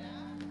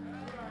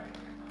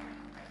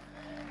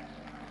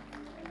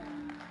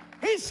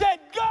 He said,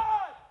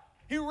 God,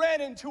 he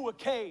ran into a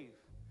cave.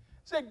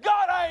 Said,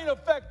 God, I ain't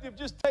effective.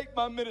 Just take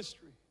my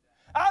ministry.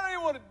 I don't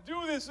even want to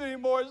do this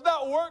anymore. It's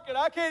not working.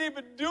 I can't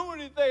even do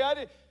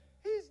anything.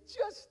 He's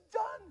just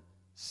done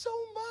so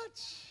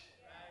much.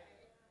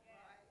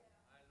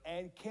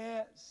 And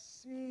can't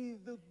see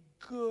the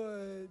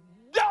good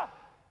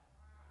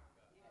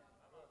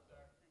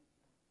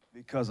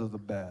because of the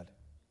bad.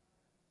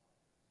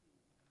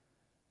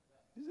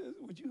 He says,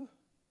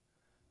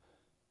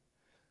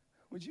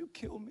 would you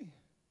kill me?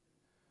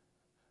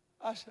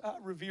 I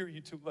revere you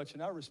too much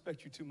and I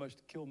respect you too much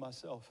to kill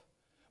myself,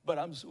 but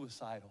I'm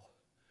suicidal.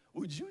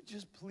 Would you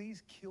just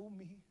please kill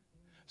me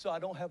so I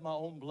don't have my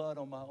own blood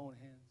on my own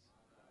hands?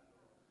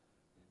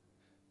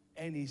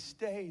 And he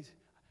stays.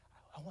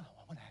 I want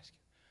to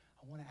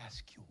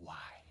ask you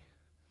why.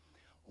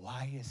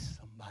 Why is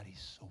somebody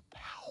so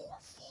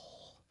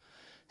powerful?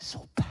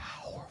 So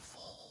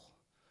powerful.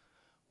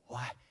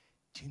 Why?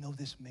 Do you know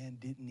this man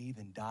didn't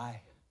even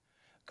die?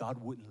 God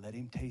wouldn't let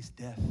him taste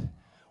death.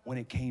 When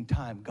it came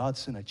time, God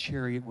sent a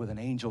chariot with an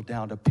angel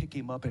down to pick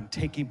him up and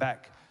take him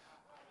back.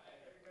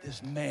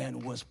 This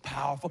man was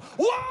powerful.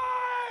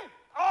 Why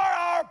are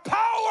our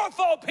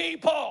powerful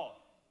people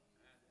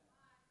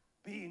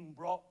being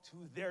brought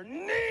to their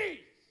knees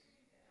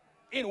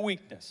in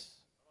weakness?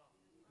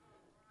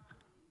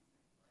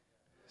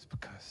 It's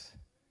because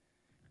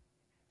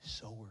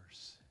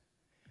sowers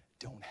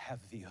don't have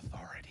the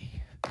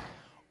authority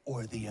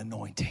or the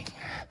anointing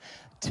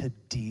to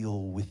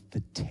deal with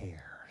the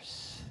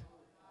tares.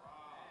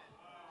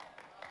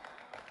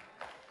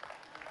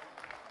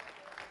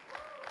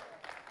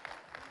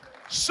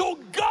 So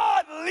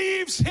God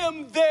leaves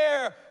him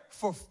there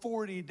for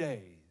 40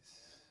 days.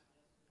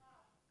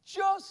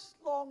 Just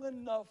long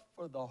enough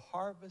for the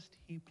harvest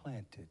he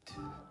planted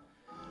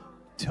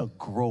to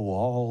grow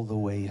all the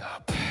way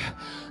up.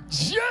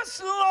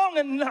 Just long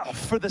enough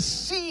for the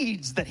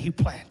seeds that he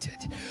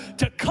planted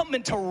to come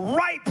into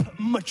ripe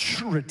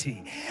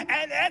maturity.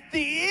 And at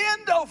the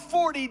end of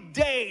 40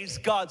 days,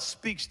 God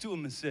speaks to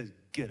him and says,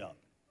 get up.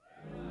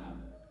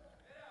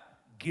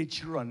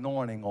 Get your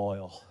anointing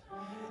oil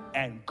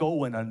and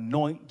go and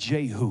anoint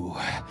Jehu,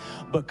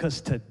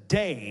 because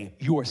today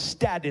your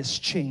status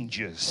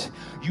changes.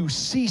 You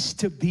cease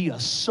to be a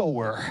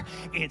sower.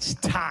 It's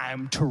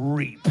time to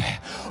reap.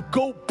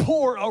 Go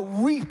pour a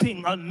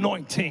reaping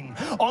anointing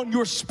on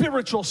your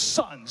spiritual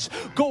sons.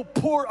 Go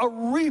pour a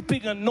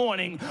reaping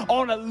anointing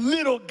on a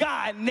little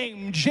guy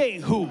named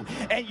Jehu.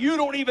 And you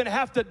don't even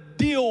have to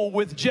deal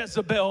with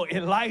Jezebel,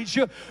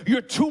 Elijah.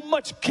 You're too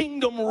much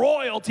kingdom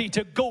royalty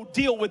to go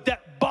deal with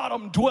that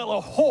bottom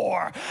dweller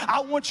whore.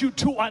 I want you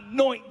to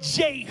anoint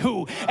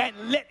Jehu and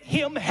let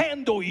him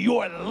handle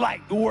your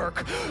light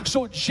work.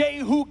 So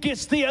Jehu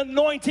gets the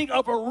anointing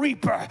of a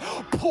reaper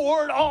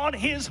poured on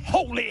his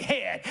holy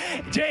head.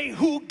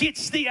 Jehu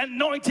gets the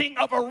anointing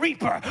of a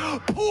reaper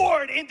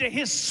poured into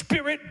his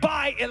spirit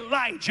by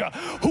Elijah,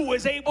 who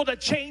was able to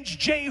change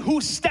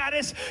Jehu's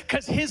status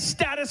because his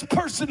status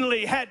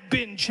personally had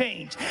been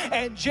changed.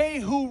 And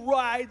Jehu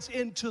rides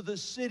into the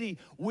city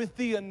with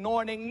the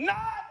anointing, not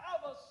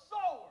of a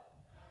sower.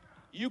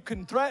 You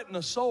can threaten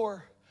a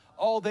sower.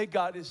 All they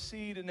got is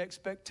seed and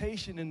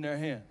expectation in their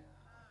hand.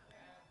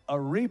 A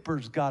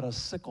reaper's got a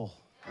sickle.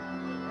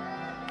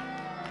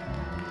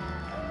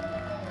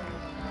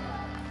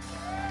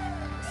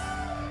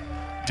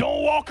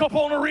 Don't walk up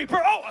on a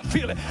reaper. Oh, I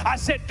feel it. I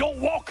said,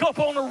 don't walk up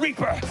on a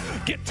reaper.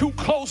 Get too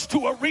close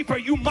to a reaper.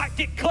 You might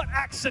get cut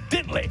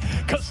accidentally,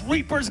 because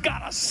reapers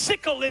got a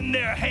sickle in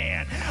their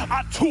hand,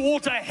 a tool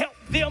to help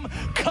them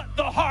cut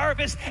the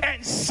harvest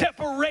and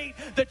separate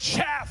the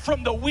chaff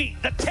from the wheat,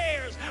 the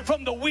tares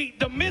from the wheat,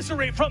 the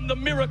misery from the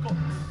miracle.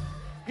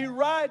 He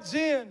rides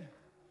in,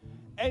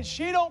 and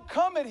she don't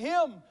come at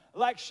him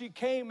like she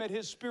came at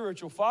his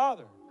spiritual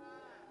father.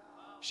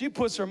 She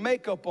puts her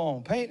makeup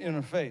on, paint in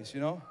her face, you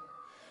know.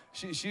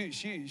 She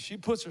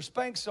puts her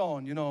Spanx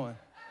on, you know.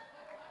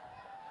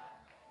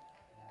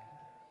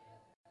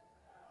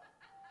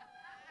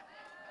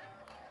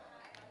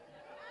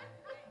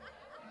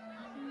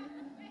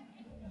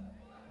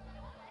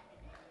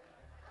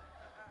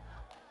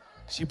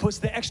 She puts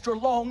the extra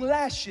long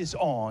lashes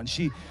on.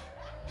 She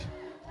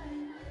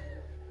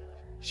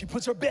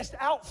puts her best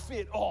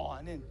outfit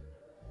on,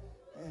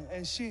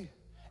 and she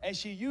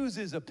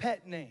uses a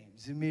pet name,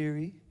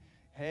 Zamiri.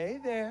 Hey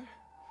there.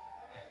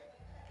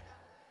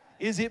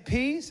 Is it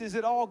peace? Is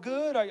it all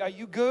good? Are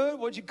you good?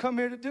 What'd you come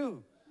here to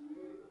do?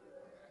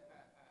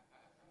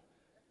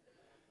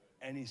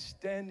 And he's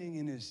standing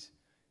in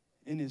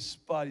his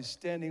spot. He's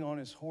standing on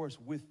his horse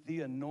with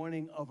the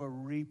anointing of a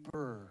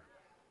reaper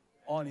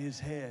on his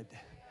head.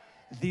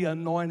 The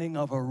anointing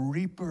of a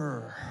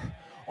reaper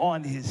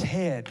on his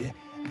head.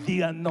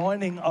 The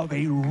anointing of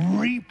a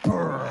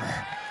reaper.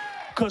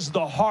 Because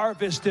the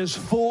harvest is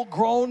full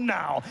grown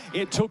now.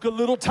 It took a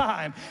little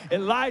time.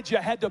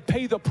 Elijah had to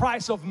pay the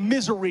price of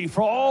misery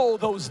for all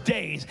those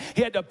days.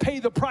 He had to pay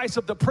the price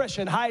of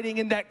depression hiding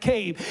in that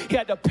cave. He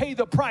had to pay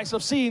the price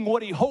of seeing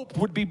what he hoped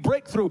would be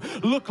breakthrough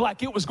look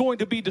like it was going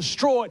to be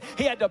destroyed.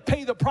 He had to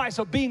pay the price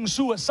of being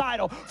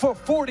suicidal for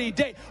 40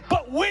 days.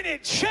 But when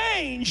it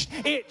changed,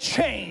 it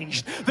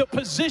changed. The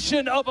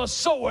position of a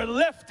sower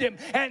left him,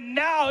 and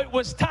now it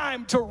was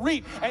time to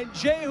reap. And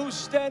Jehu's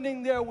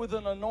standing there with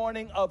an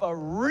anointing of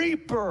a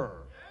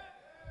reaper.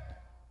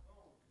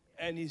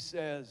 And he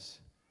says,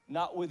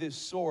 not with his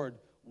sword,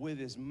 with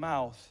his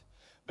mouth.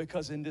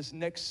 Because in this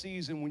next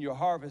season, when your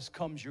harvest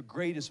comes, your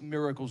greatest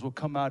miracles will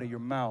come out of your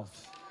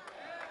mouth.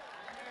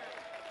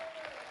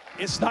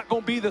 It's not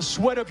going to be the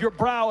sweat of your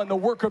brow and the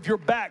work of your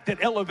back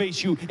that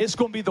elevates you. It's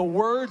going to be the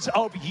words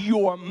of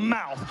your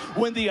mouth.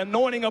 When the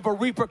anointing of a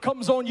reaper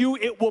comes on you,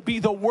 it will be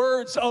the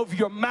words of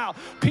your mouth.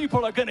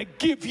 People are going to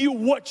give you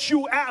what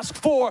you ask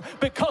for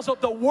because of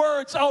the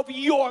words of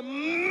your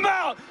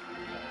mouth.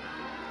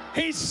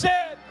 He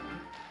said,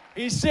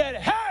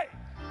 hey,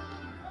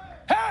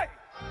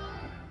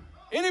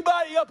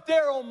 anybody up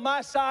there on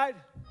my side?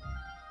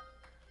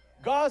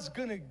 God's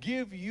going to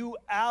give you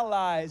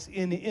allies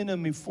in the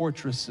enemy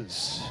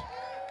fortresses.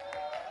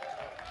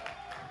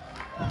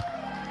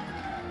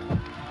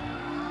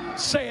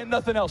 Saying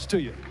nothing else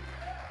to you.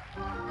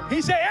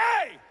 He said,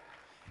 hey,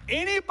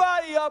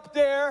 anybody up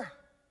there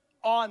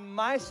on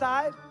my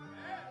side?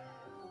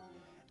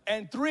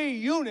 And 3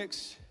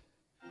 eunuchs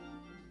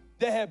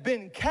that have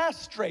been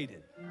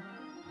castrated.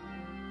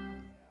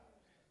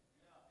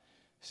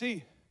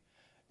 See,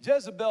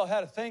 Jezebel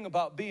had a thing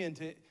about being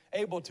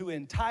able to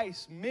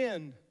entice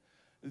men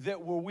that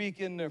were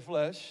weak in their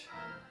flesh,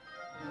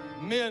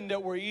 men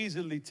that were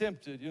easily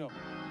tempted, you know.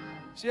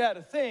 She had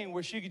a thing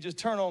where she could just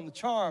turn on the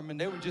charm and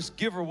they would just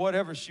give her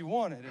whatever she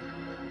wanted.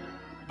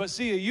 But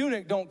see, a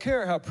eunuch don't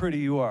care how pretty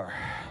you are.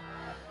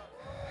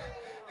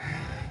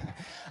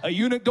 A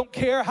eunuch don't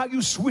care how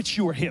you switch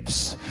your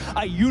hips.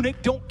 A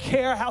eunuch don't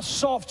care how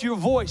soft your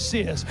voice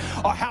is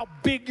or how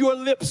big your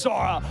lips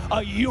are.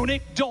 A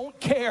eunuch don't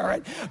care.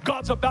 And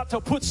God's about to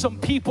put some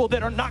people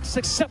that are not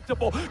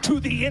susceptible to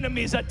the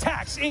enemy's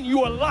attacks in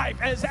your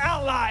life as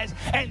allies,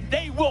 and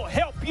they will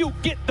help you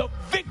get the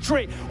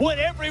victory when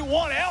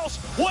everyone else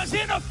was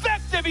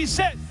ineffective. He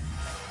said,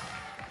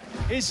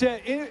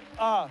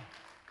 I'm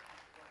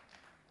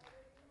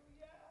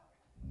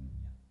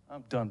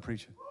done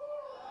preaching.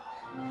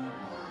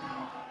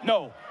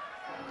 No.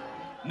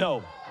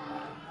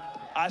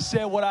 I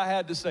said what I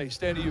had to say.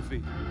 Stand to your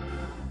feet.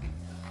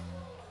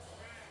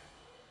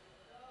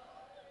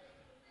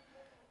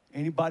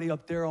 Anybody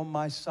up there on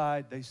my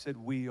side? They said,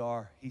 we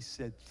are. He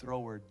said,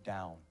 throw her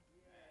down.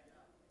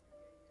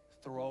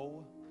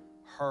 Throw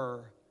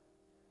her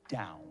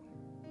down.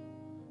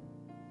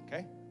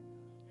 Okay?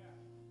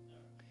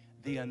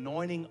 The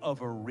anointing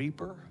of a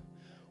reaper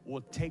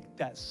will take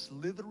that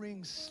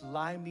slithering,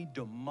 slimy,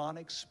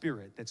 demonic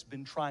spirit that's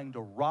been trying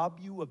to rob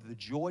you of the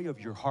joy of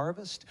your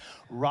harvest,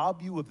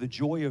 rob you of the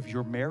joy of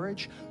your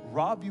marriage,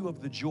 rob you of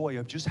the joy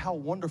of just how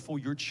wonderful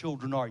your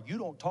children are. You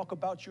don't talk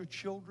about your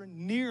children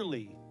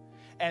nearly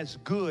as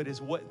good as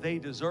what they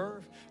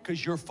deserve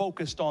because you're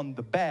focused on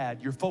the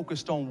bad. You're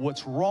focused on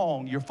what's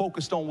wrong. You're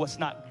focused on what's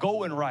not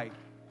going right.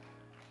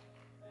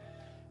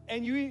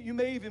 And you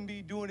may even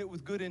be doing it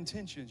with good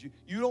intentions.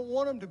 You don't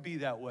want them to be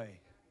that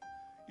way.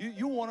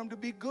 You want them to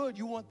be good.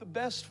 You want the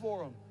best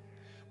for them.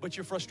 But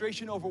your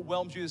frustration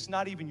overwhelms you. It's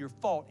not even your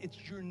fault.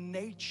 It's your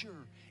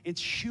nature.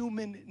 It's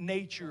human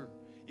nature.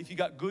 If you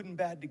got good and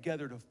bad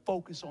together, to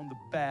focus on the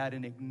bad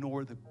and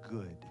ignore the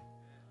good.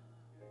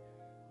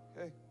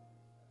 Okay?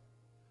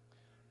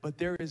 But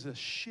there is a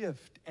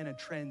shift and a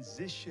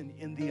transition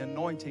in the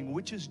anointing,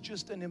 which is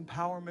just an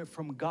empowerment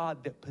from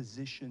God that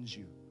positions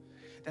you.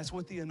 That's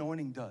what the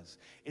anointing does.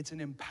 It's an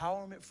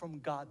empowerment from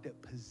God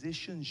that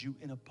positions you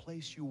in a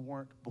place you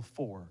weren't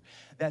before.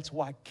 That's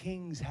why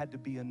kings had to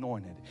be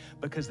anointed,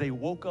 because they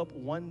woke up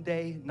one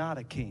day not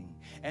a king,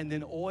 and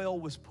then oil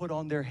was put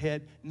on their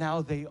head.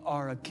 Now they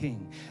are a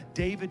king.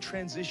 David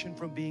transitioned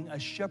from being a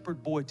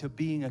shepherd boy to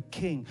being a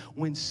king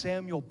when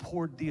Samuel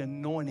poured the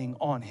anointing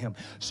on him.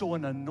 So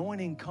an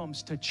anointing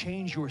comes to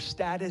change your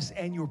status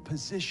and your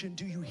position.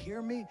 Do you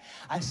hear me?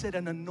 I said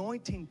an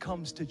anointing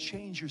comes to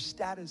change your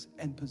status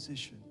and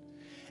position.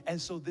 And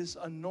so this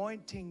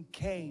anointing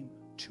came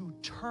to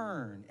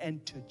turn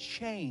and to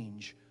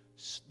change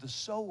the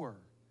sower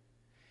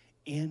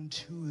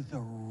into the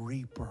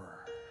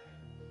reaper.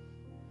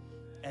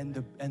 And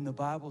the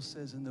Bible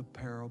says in the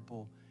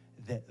parable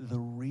that the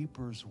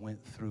reapers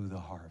went through the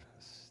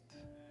harvest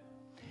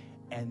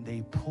and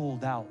they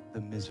pulled out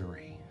the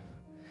misery.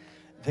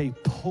 They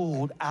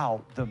pulled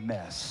out the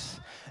mess.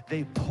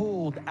 They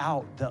pulled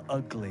out the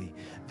ugly.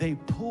 They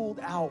pulled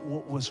out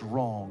what was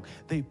wrong.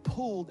 They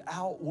pulled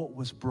out what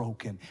was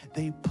broken.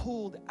 They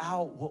pulled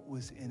out what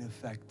was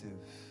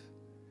ineffective.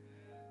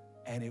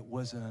 And it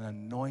was an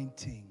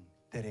anointing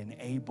that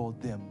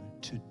enabled them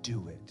to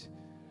do it.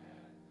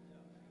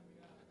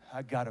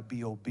 I got to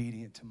be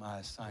obedient to my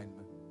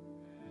assignment.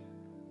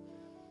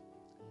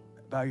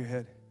 Bow your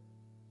head.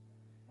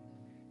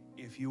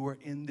 If you are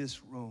in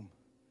this room,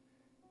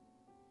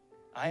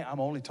 I'm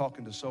only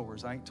talking to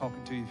sowers. I ain't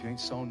talking to you if you ain't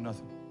sown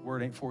nothing.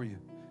 Word ain't for you.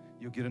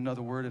 You'll get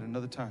another word at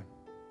another time.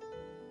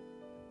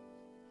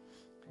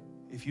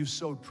 If you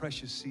sowed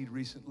precious seed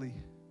recently,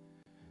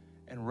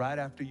 and right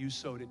after you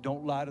sowed it,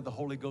 don't lie to the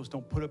Holy Ghost.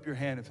 Don't put up your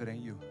hand if it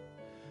ain't you.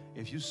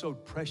 If you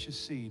sowed precious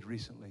seed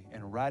recently,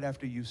 and right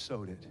after you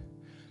sowed it,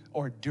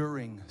 or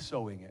during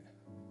sowing it,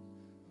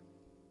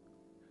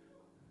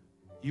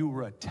 you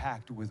were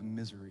attacked with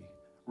misery,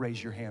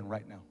 raise your hand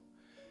right now.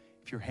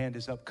 If your hand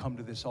is up, come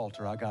to this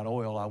altar. I got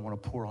oil I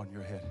want to pour on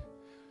your head.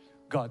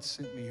 God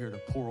sent me here to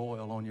pour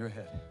oil on your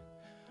head.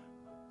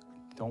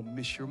 Don't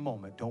miss your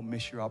moment. Don't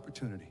miss your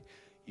opportunity.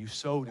 You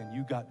sowed and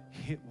you got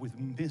hit with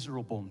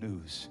miserable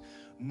news,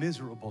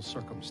 miserable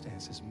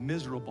circumstances,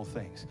 miserable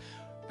things.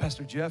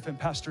 Pastor Jeff and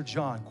Pastor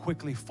John,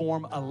 quickly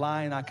form a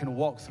line I can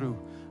walk through.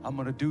 I'm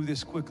going to do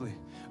this quickly.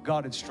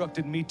 God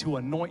instructed me to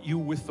anoint you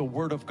with the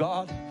Word of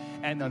God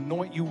and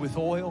anoint you with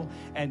oil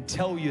and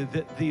tell you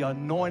that the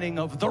anointing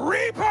of the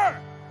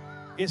reaper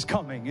is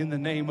coming in the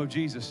name of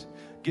Jesus.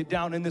 Get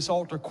down in this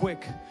altar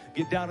quick.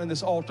 Get down in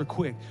this altar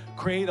quick.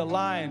 Create a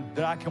line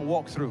that I can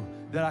walk through,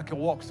 that I can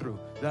walk through,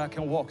 that I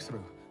can walk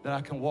through, that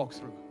I can walk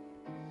through.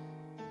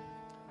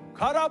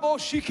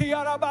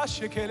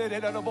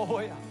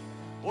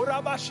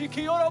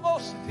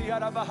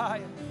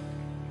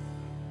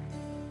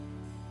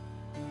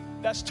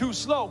 That's too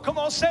slow. Come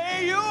on,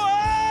 say you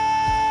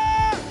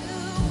are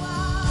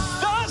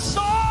the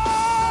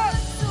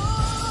source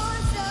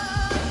of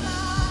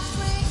my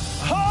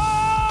strength.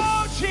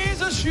 Oh,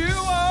 Jesus, you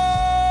are.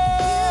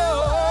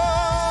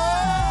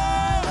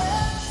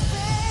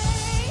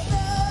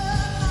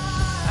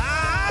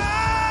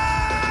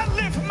 I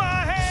lift my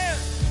hands.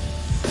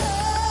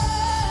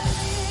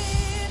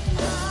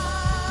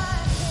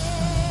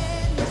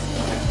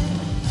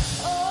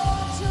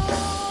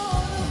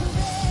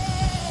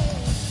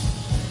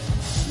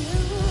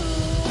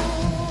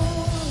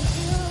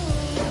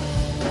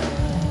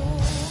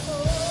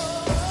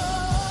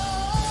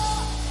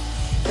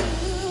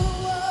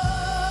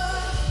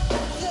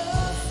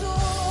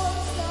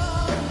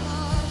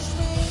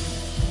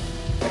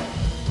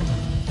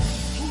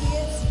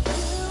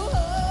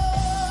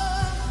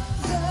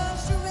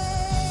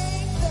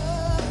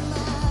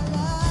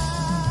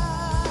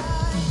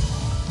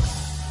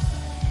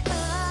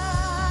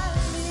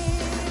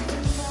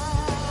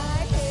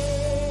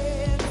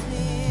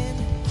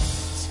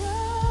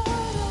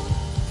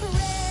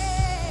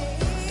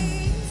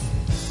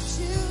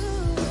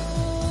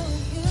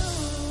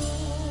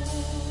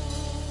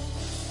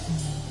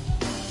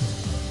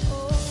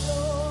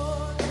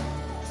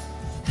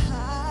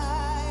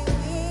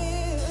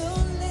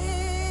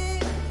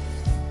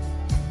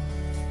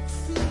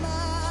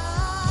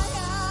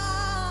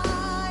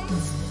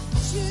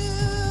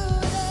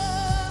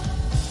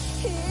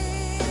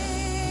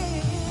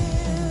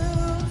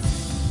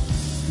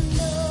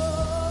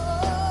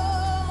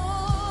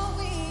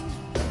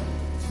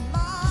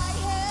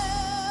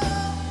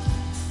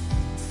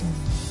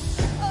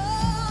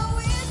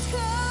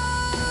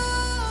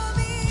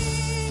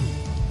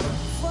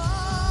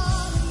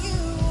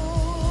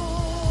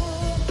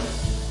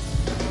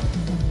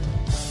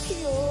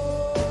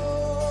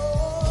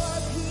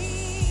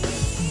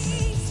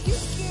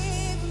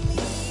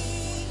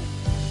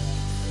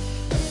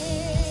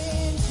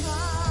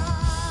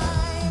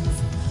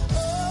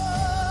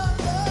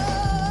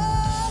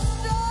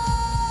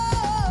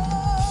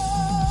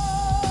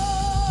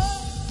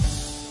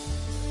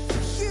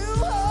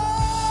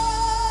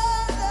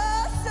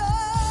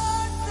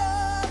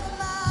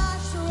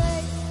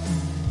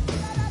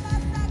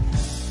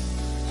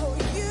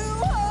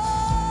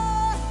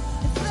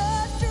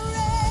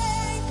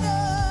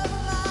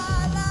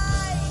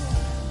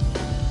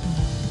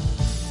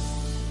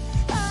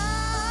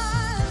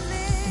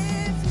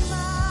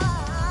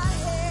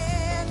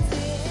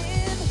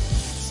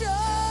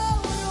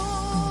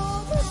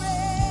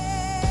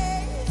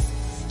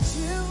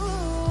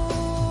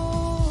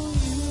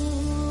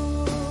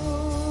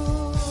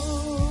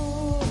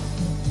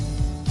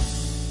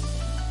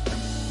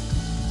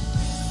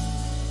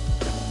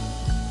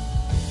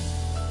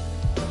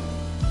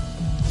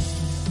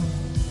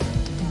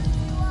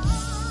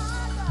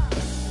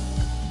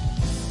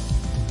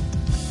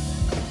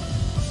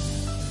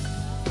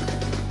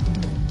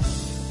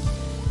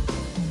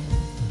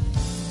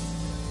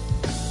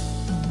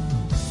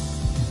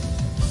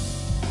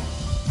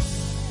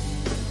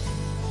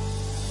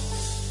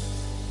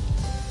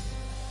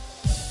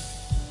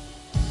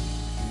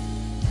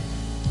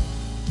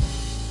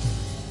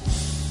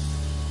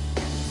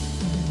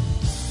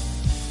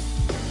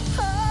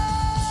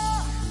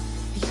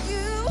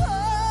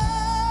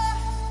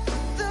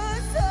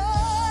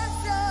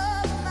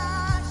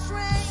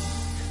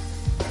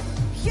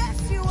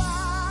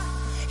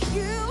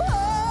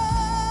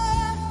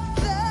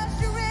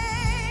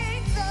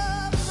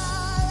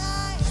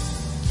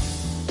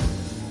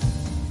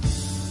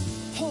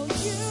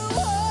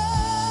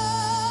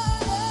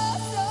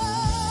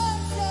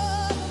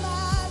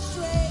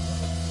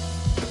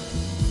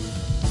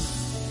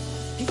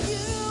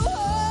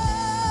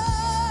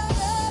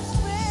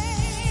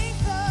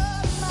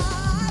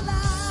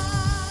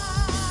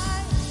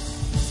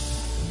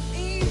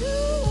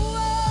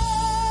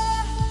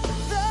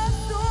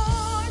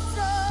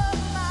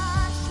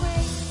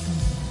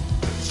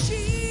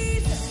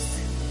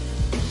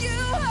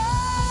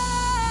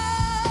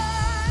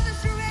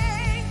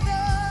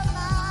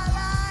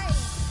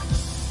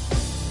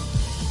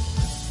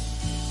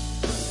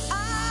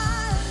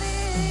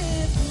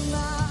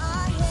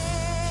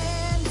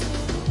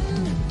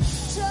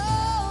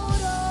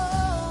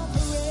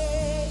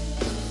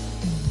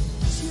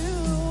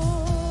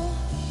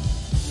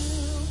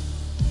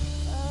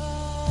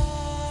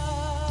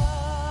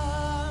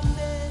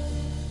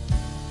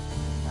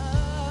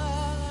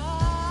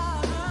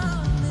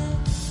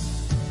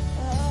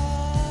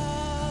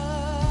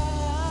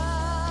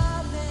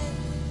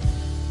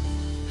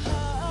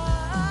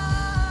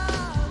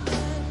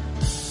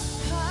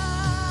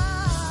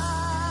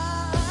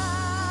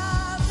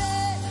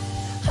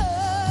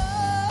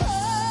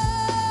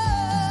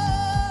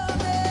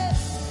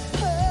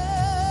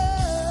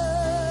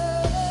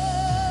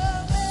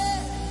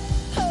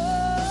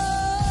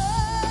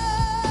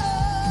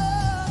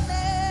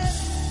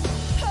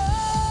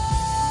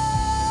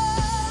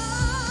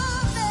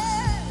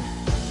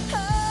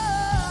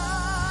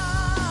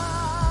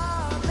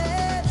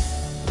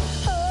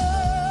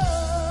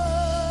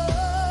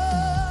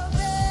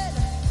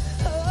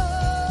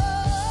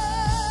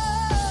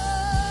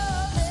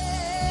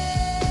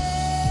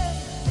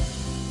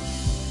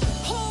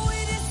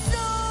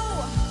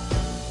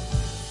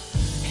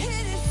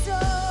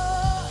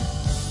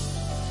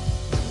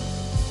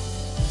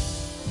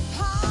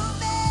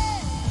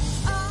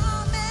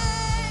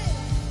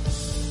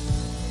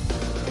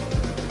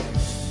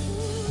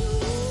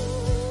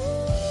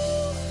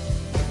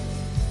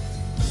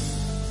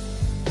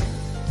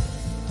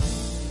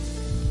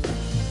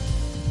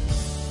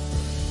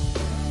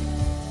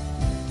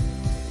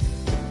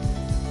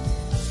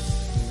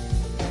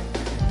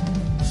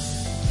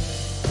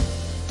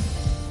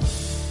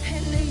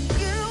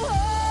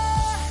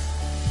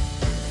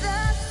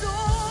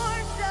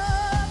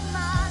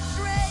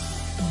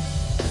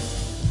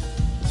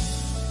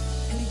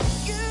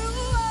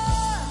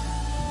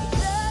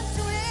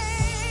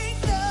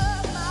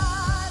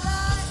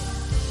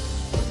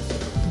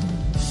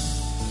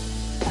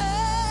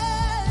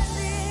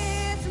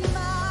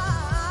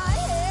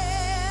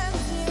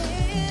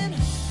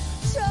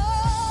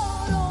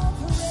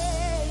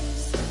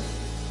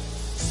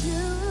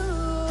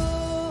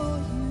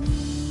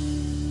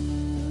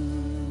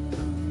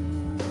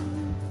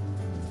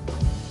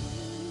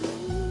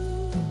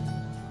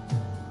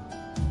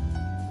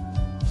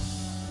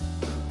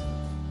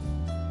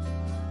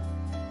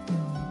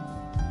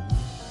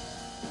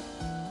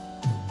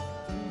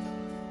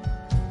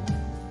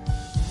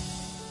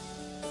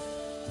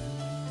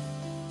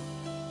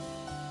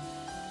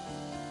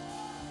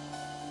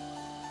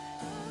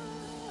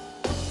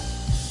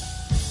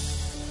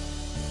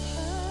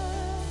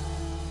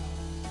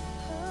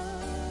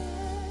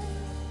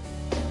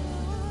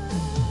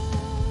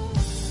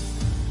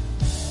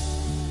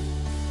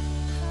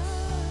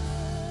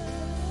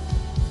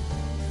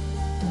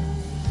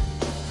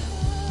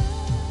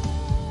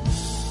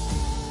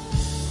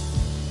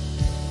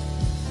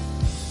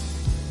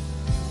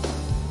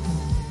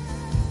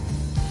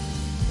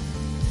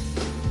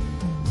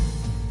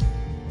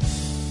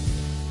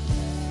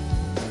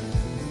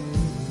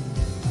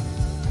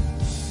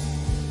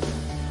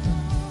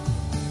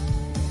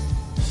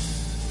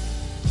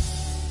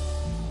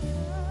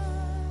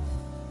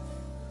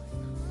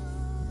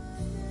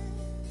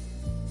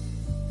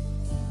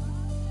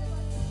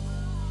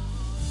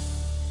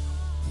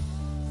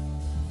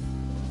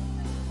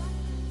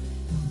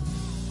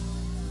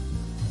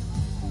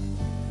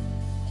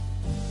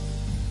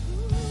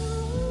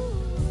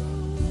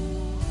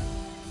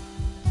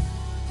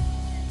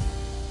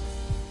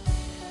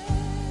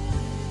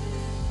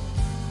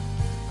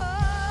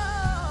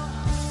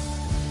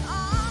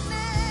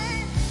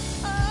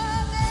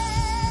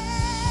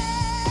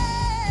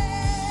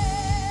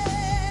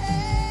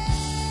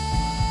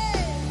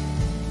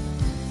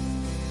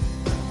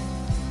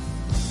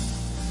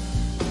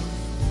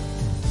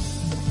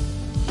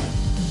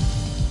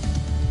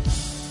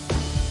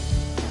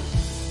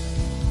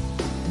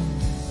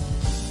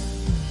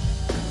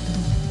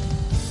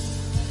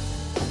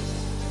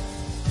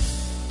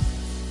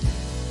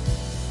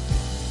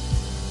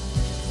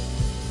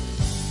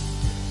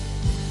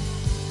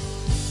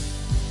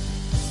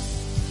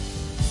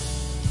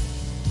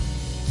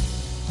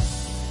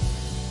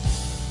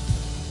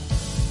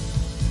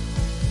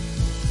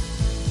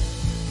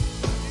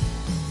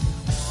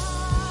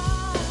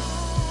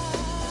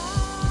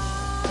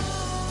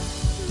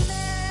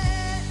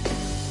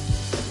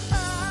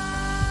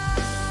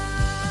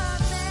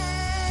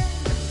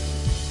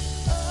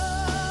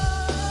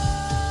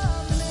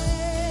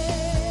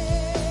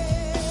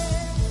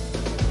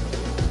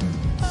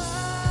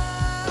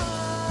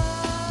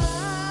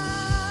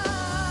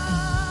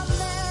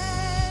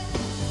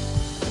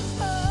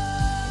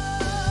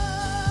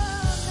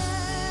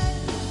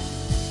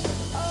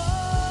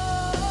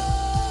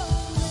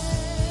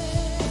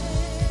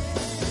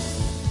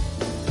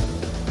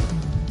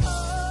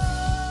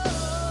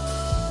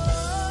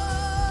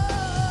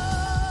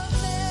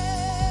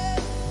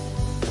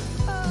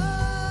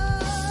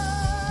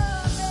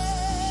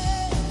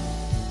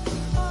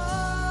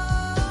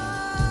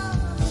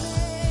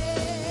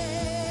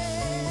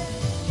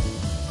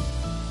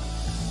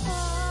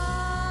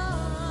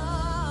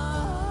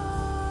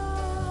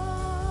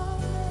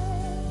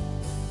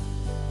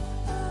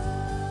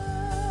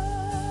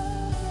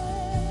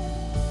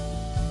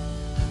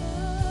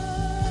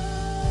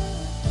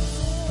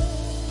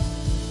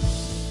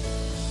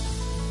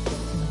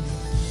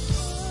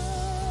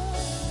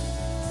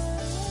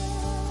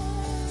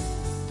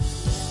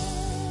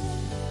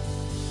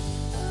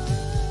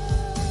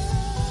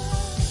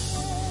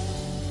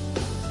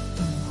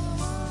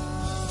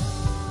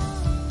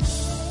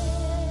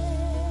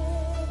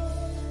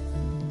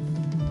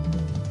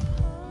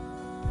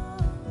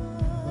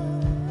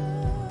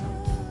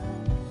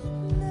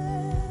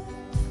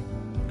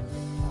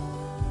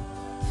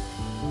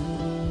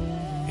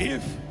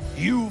 If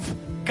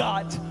you've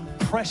got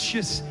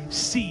precious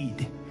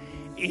seed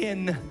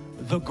in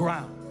the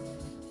ground,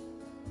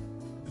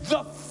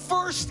 the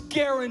first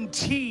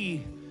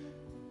guarantee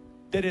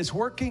that is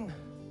working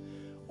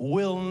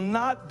will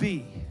not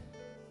be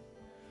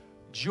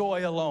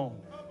joy alone,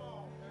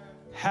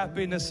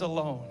 happiness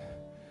alone,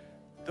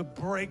 the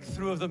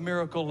breakthrough of the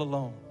miracle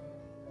alone.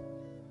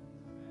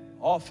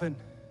 Often,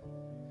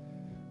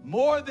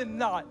 more than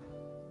not,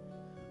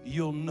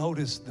 you'll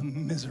notice the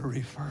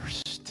misery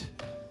first.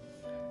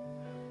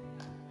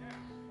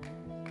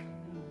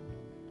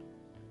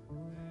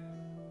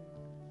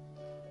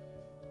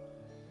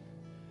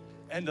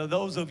 And to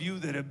those of you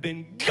that have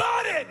been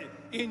gutted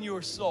in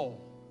your soul,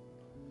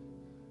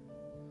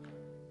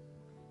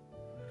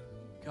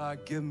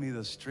 God, give me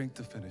the strength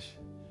to finish.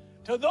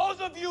 To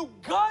those of you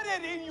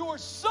gutted in your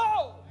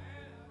soul,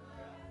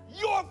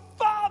 your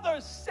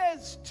Father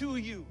says to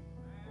you,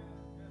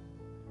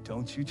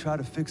 don't you try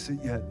to fix it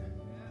yet.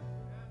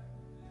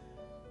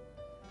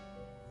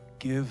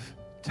 Give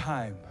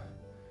time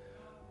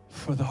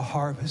for the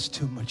harvest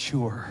to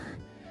mature.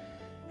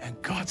 And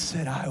God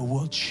said, I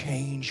will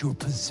change your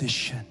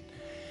position,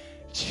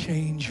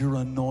 change your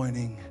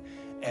anointing,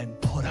 and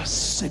put a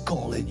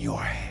sickle in your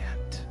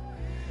hand.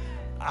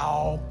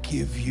 I'll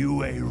give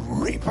you a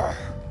reaper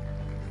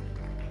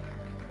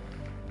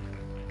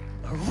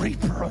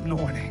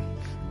anointing.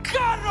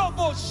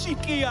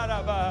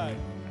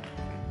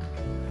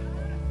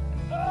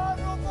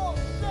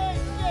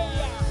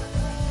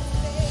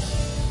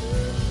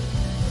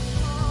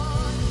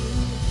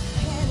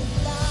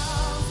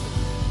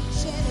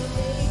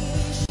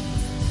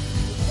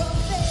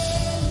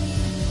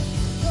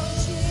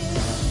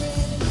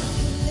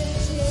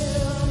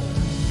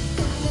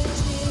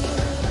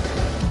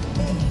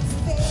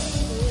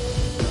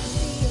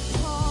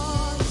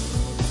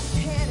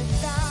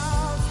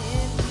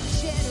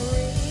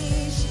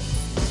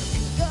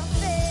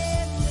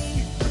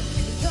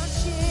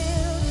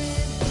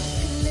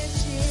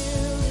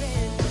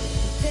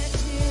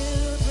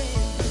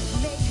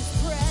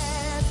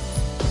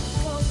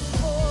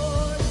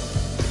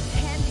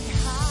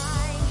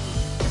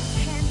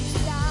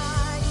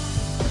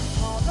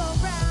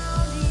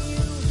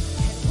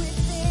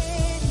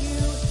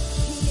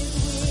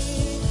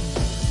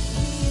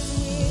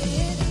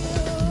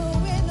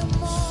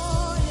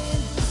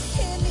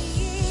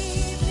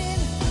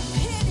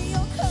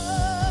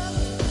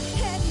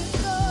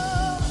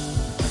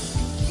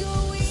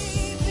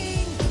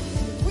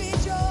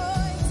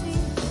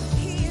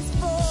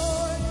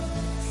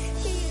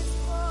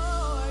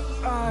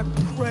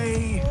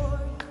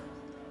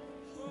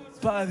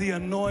 By the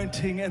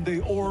anointing and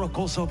the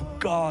oracles of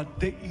God,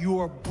 that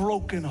your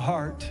broken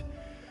heart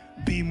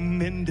be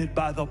mended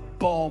by the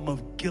balm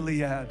of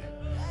Gilead,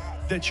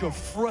 that your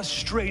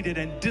frustrated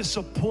and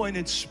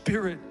disappointed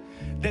spirit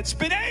that's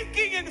been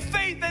aching in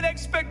faith and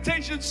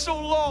expectation so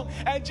long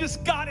and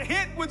just got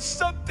hit with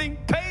something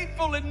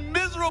painful and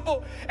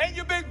miserable, and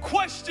you've been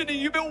questioning,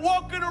 you've been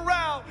walking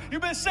around,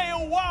 you've been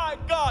saying, why,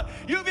 God?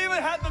 You've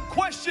even had the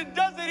question,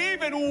 does it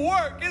even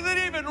work? Is it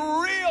even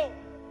real?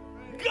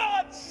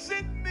 God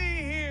sent me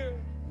here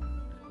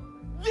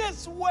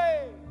this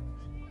way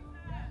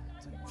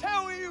to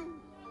tell you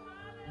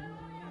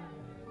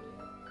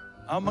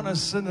I'm going to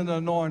send an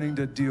anointing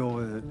to deal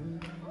with it.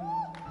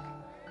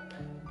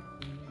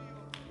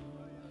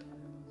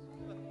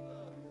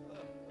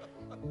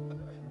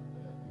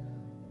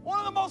 One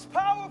of the most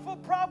powerful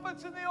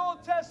prophets in the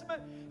Old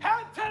Testament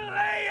had to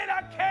lay in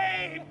a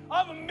cave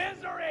of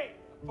misery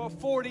for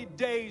 40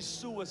 days,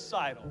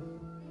 suicidal.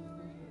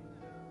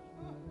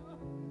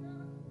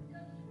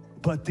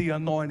 But the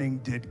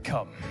anointing did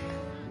come.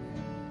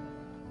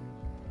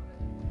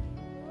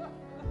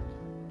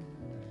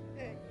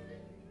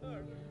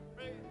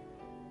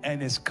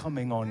 And it's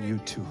coming on you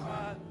too.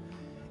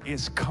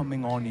 It's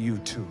coming on you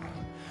too.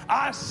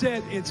 I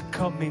said it's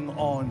coming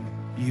on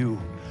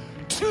you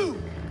too.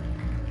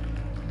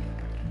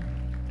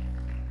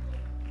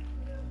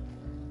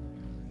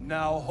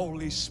 Now,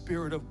 Holy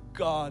Spirit of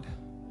God,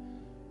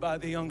 by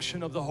the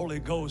unction of the Holy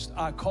Ghost,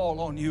 I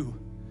call on you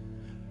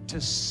to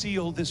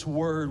seal this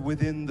word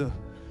within the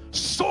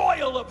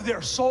soil of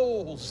their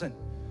souls and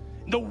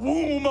the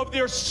womb of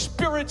their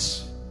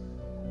spirits.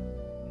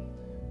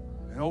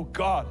 And oh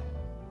God,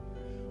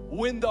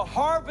 when the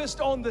harvest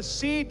on the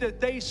seed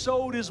that they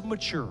sowed is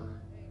mature,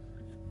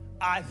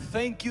 I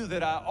thank you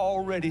that I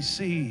already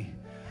see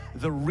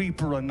the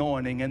reaper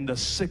anointing and the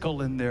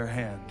sickle in their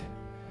hand.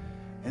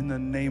 In the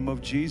name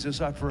of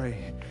Jesus, I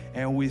pray.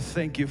 And we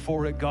thank you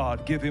for it,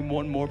 God. Give him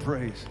one more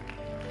praise.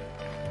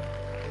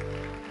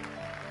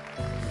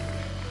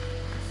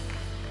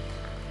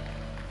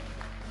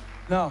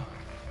 Now,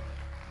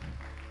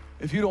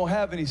 if you don't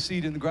have any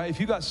seed in the ground, if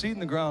you got seed in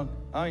the ground,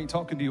 I ain't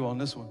talking to you on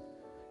this one.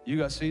 You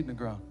got seed in the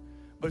ground.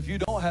 But if you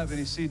don't have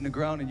any seed in the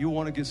ground and you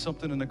want to get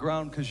something in the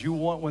ground because you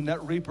want, when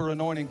that reaper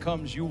anointing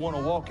comes, you want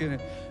to walk in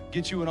it,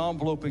 get you an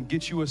envelope and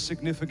get you a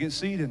significant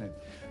seed in it.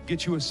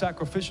 Get you a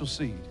sacrificial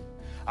seed.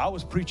 I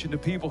was preaching to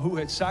people who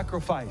had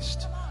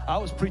sacrificed. I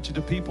was preaching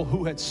to people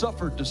who had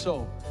suffered to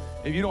sow.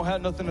 If you don't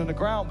have nothing in the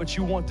ground, but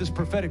you want this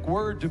prophetic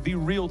word to be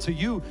real to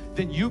you,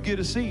 then you get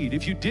a seed.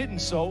 If you didn't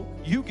sow,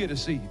 you get a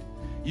seed.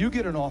 You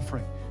get an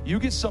offering. You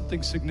get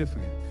something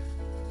significant.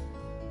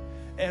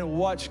 And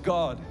watch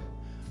God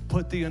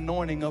put the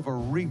anointing of a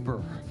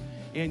reaper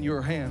in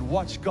your hand.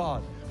 Watch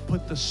God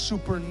put the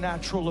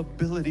supernatural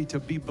ability to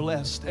be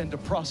blessed and to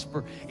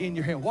prosper in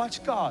your hand.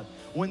 Watch God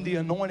when the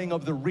anointing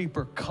of the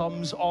reaper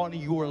comes on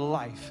your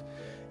life.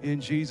 In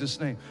Jesus'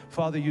 name.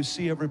 Father, you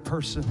see every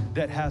person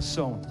that has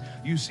sown.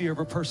 You see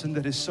every person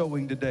that is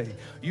sowing today.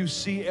 You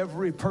see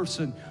every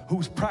person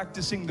who's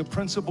practicing the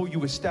principle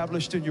you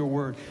established in your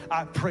word.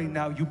 I pray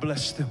now you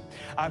bless them.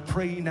 I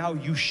pray now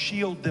you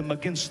shield them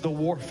against the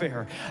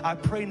warfare. I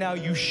pray now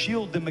you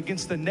shield them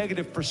against the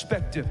negative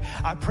perspective.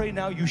 I pray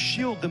now you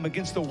shield them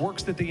against the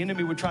works that the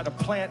enemy would try to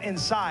plant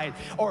inside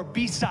or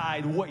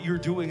beside what you're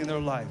doing in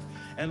their life.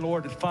 And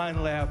Lord,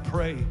 finally I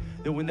pray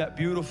that when that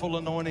beautiful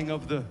anointing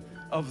of the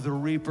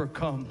reaper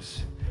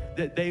comes,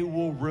 that they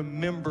will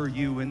remember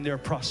you in their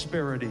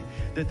prosperity,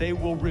 that they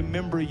will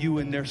remember you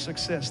in their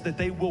success, that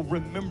they will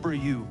remember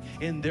you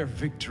in their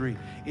victory.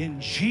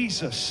 In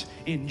Jesus'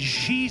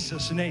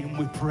 name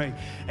we pray.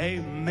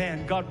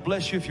 Amen. God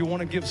bless you. If you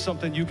want to give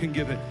something, you can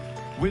give it.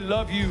 We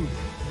love you.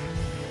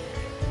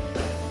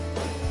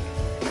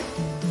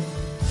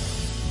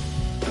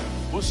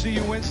 We'll see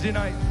you Wednesday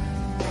night.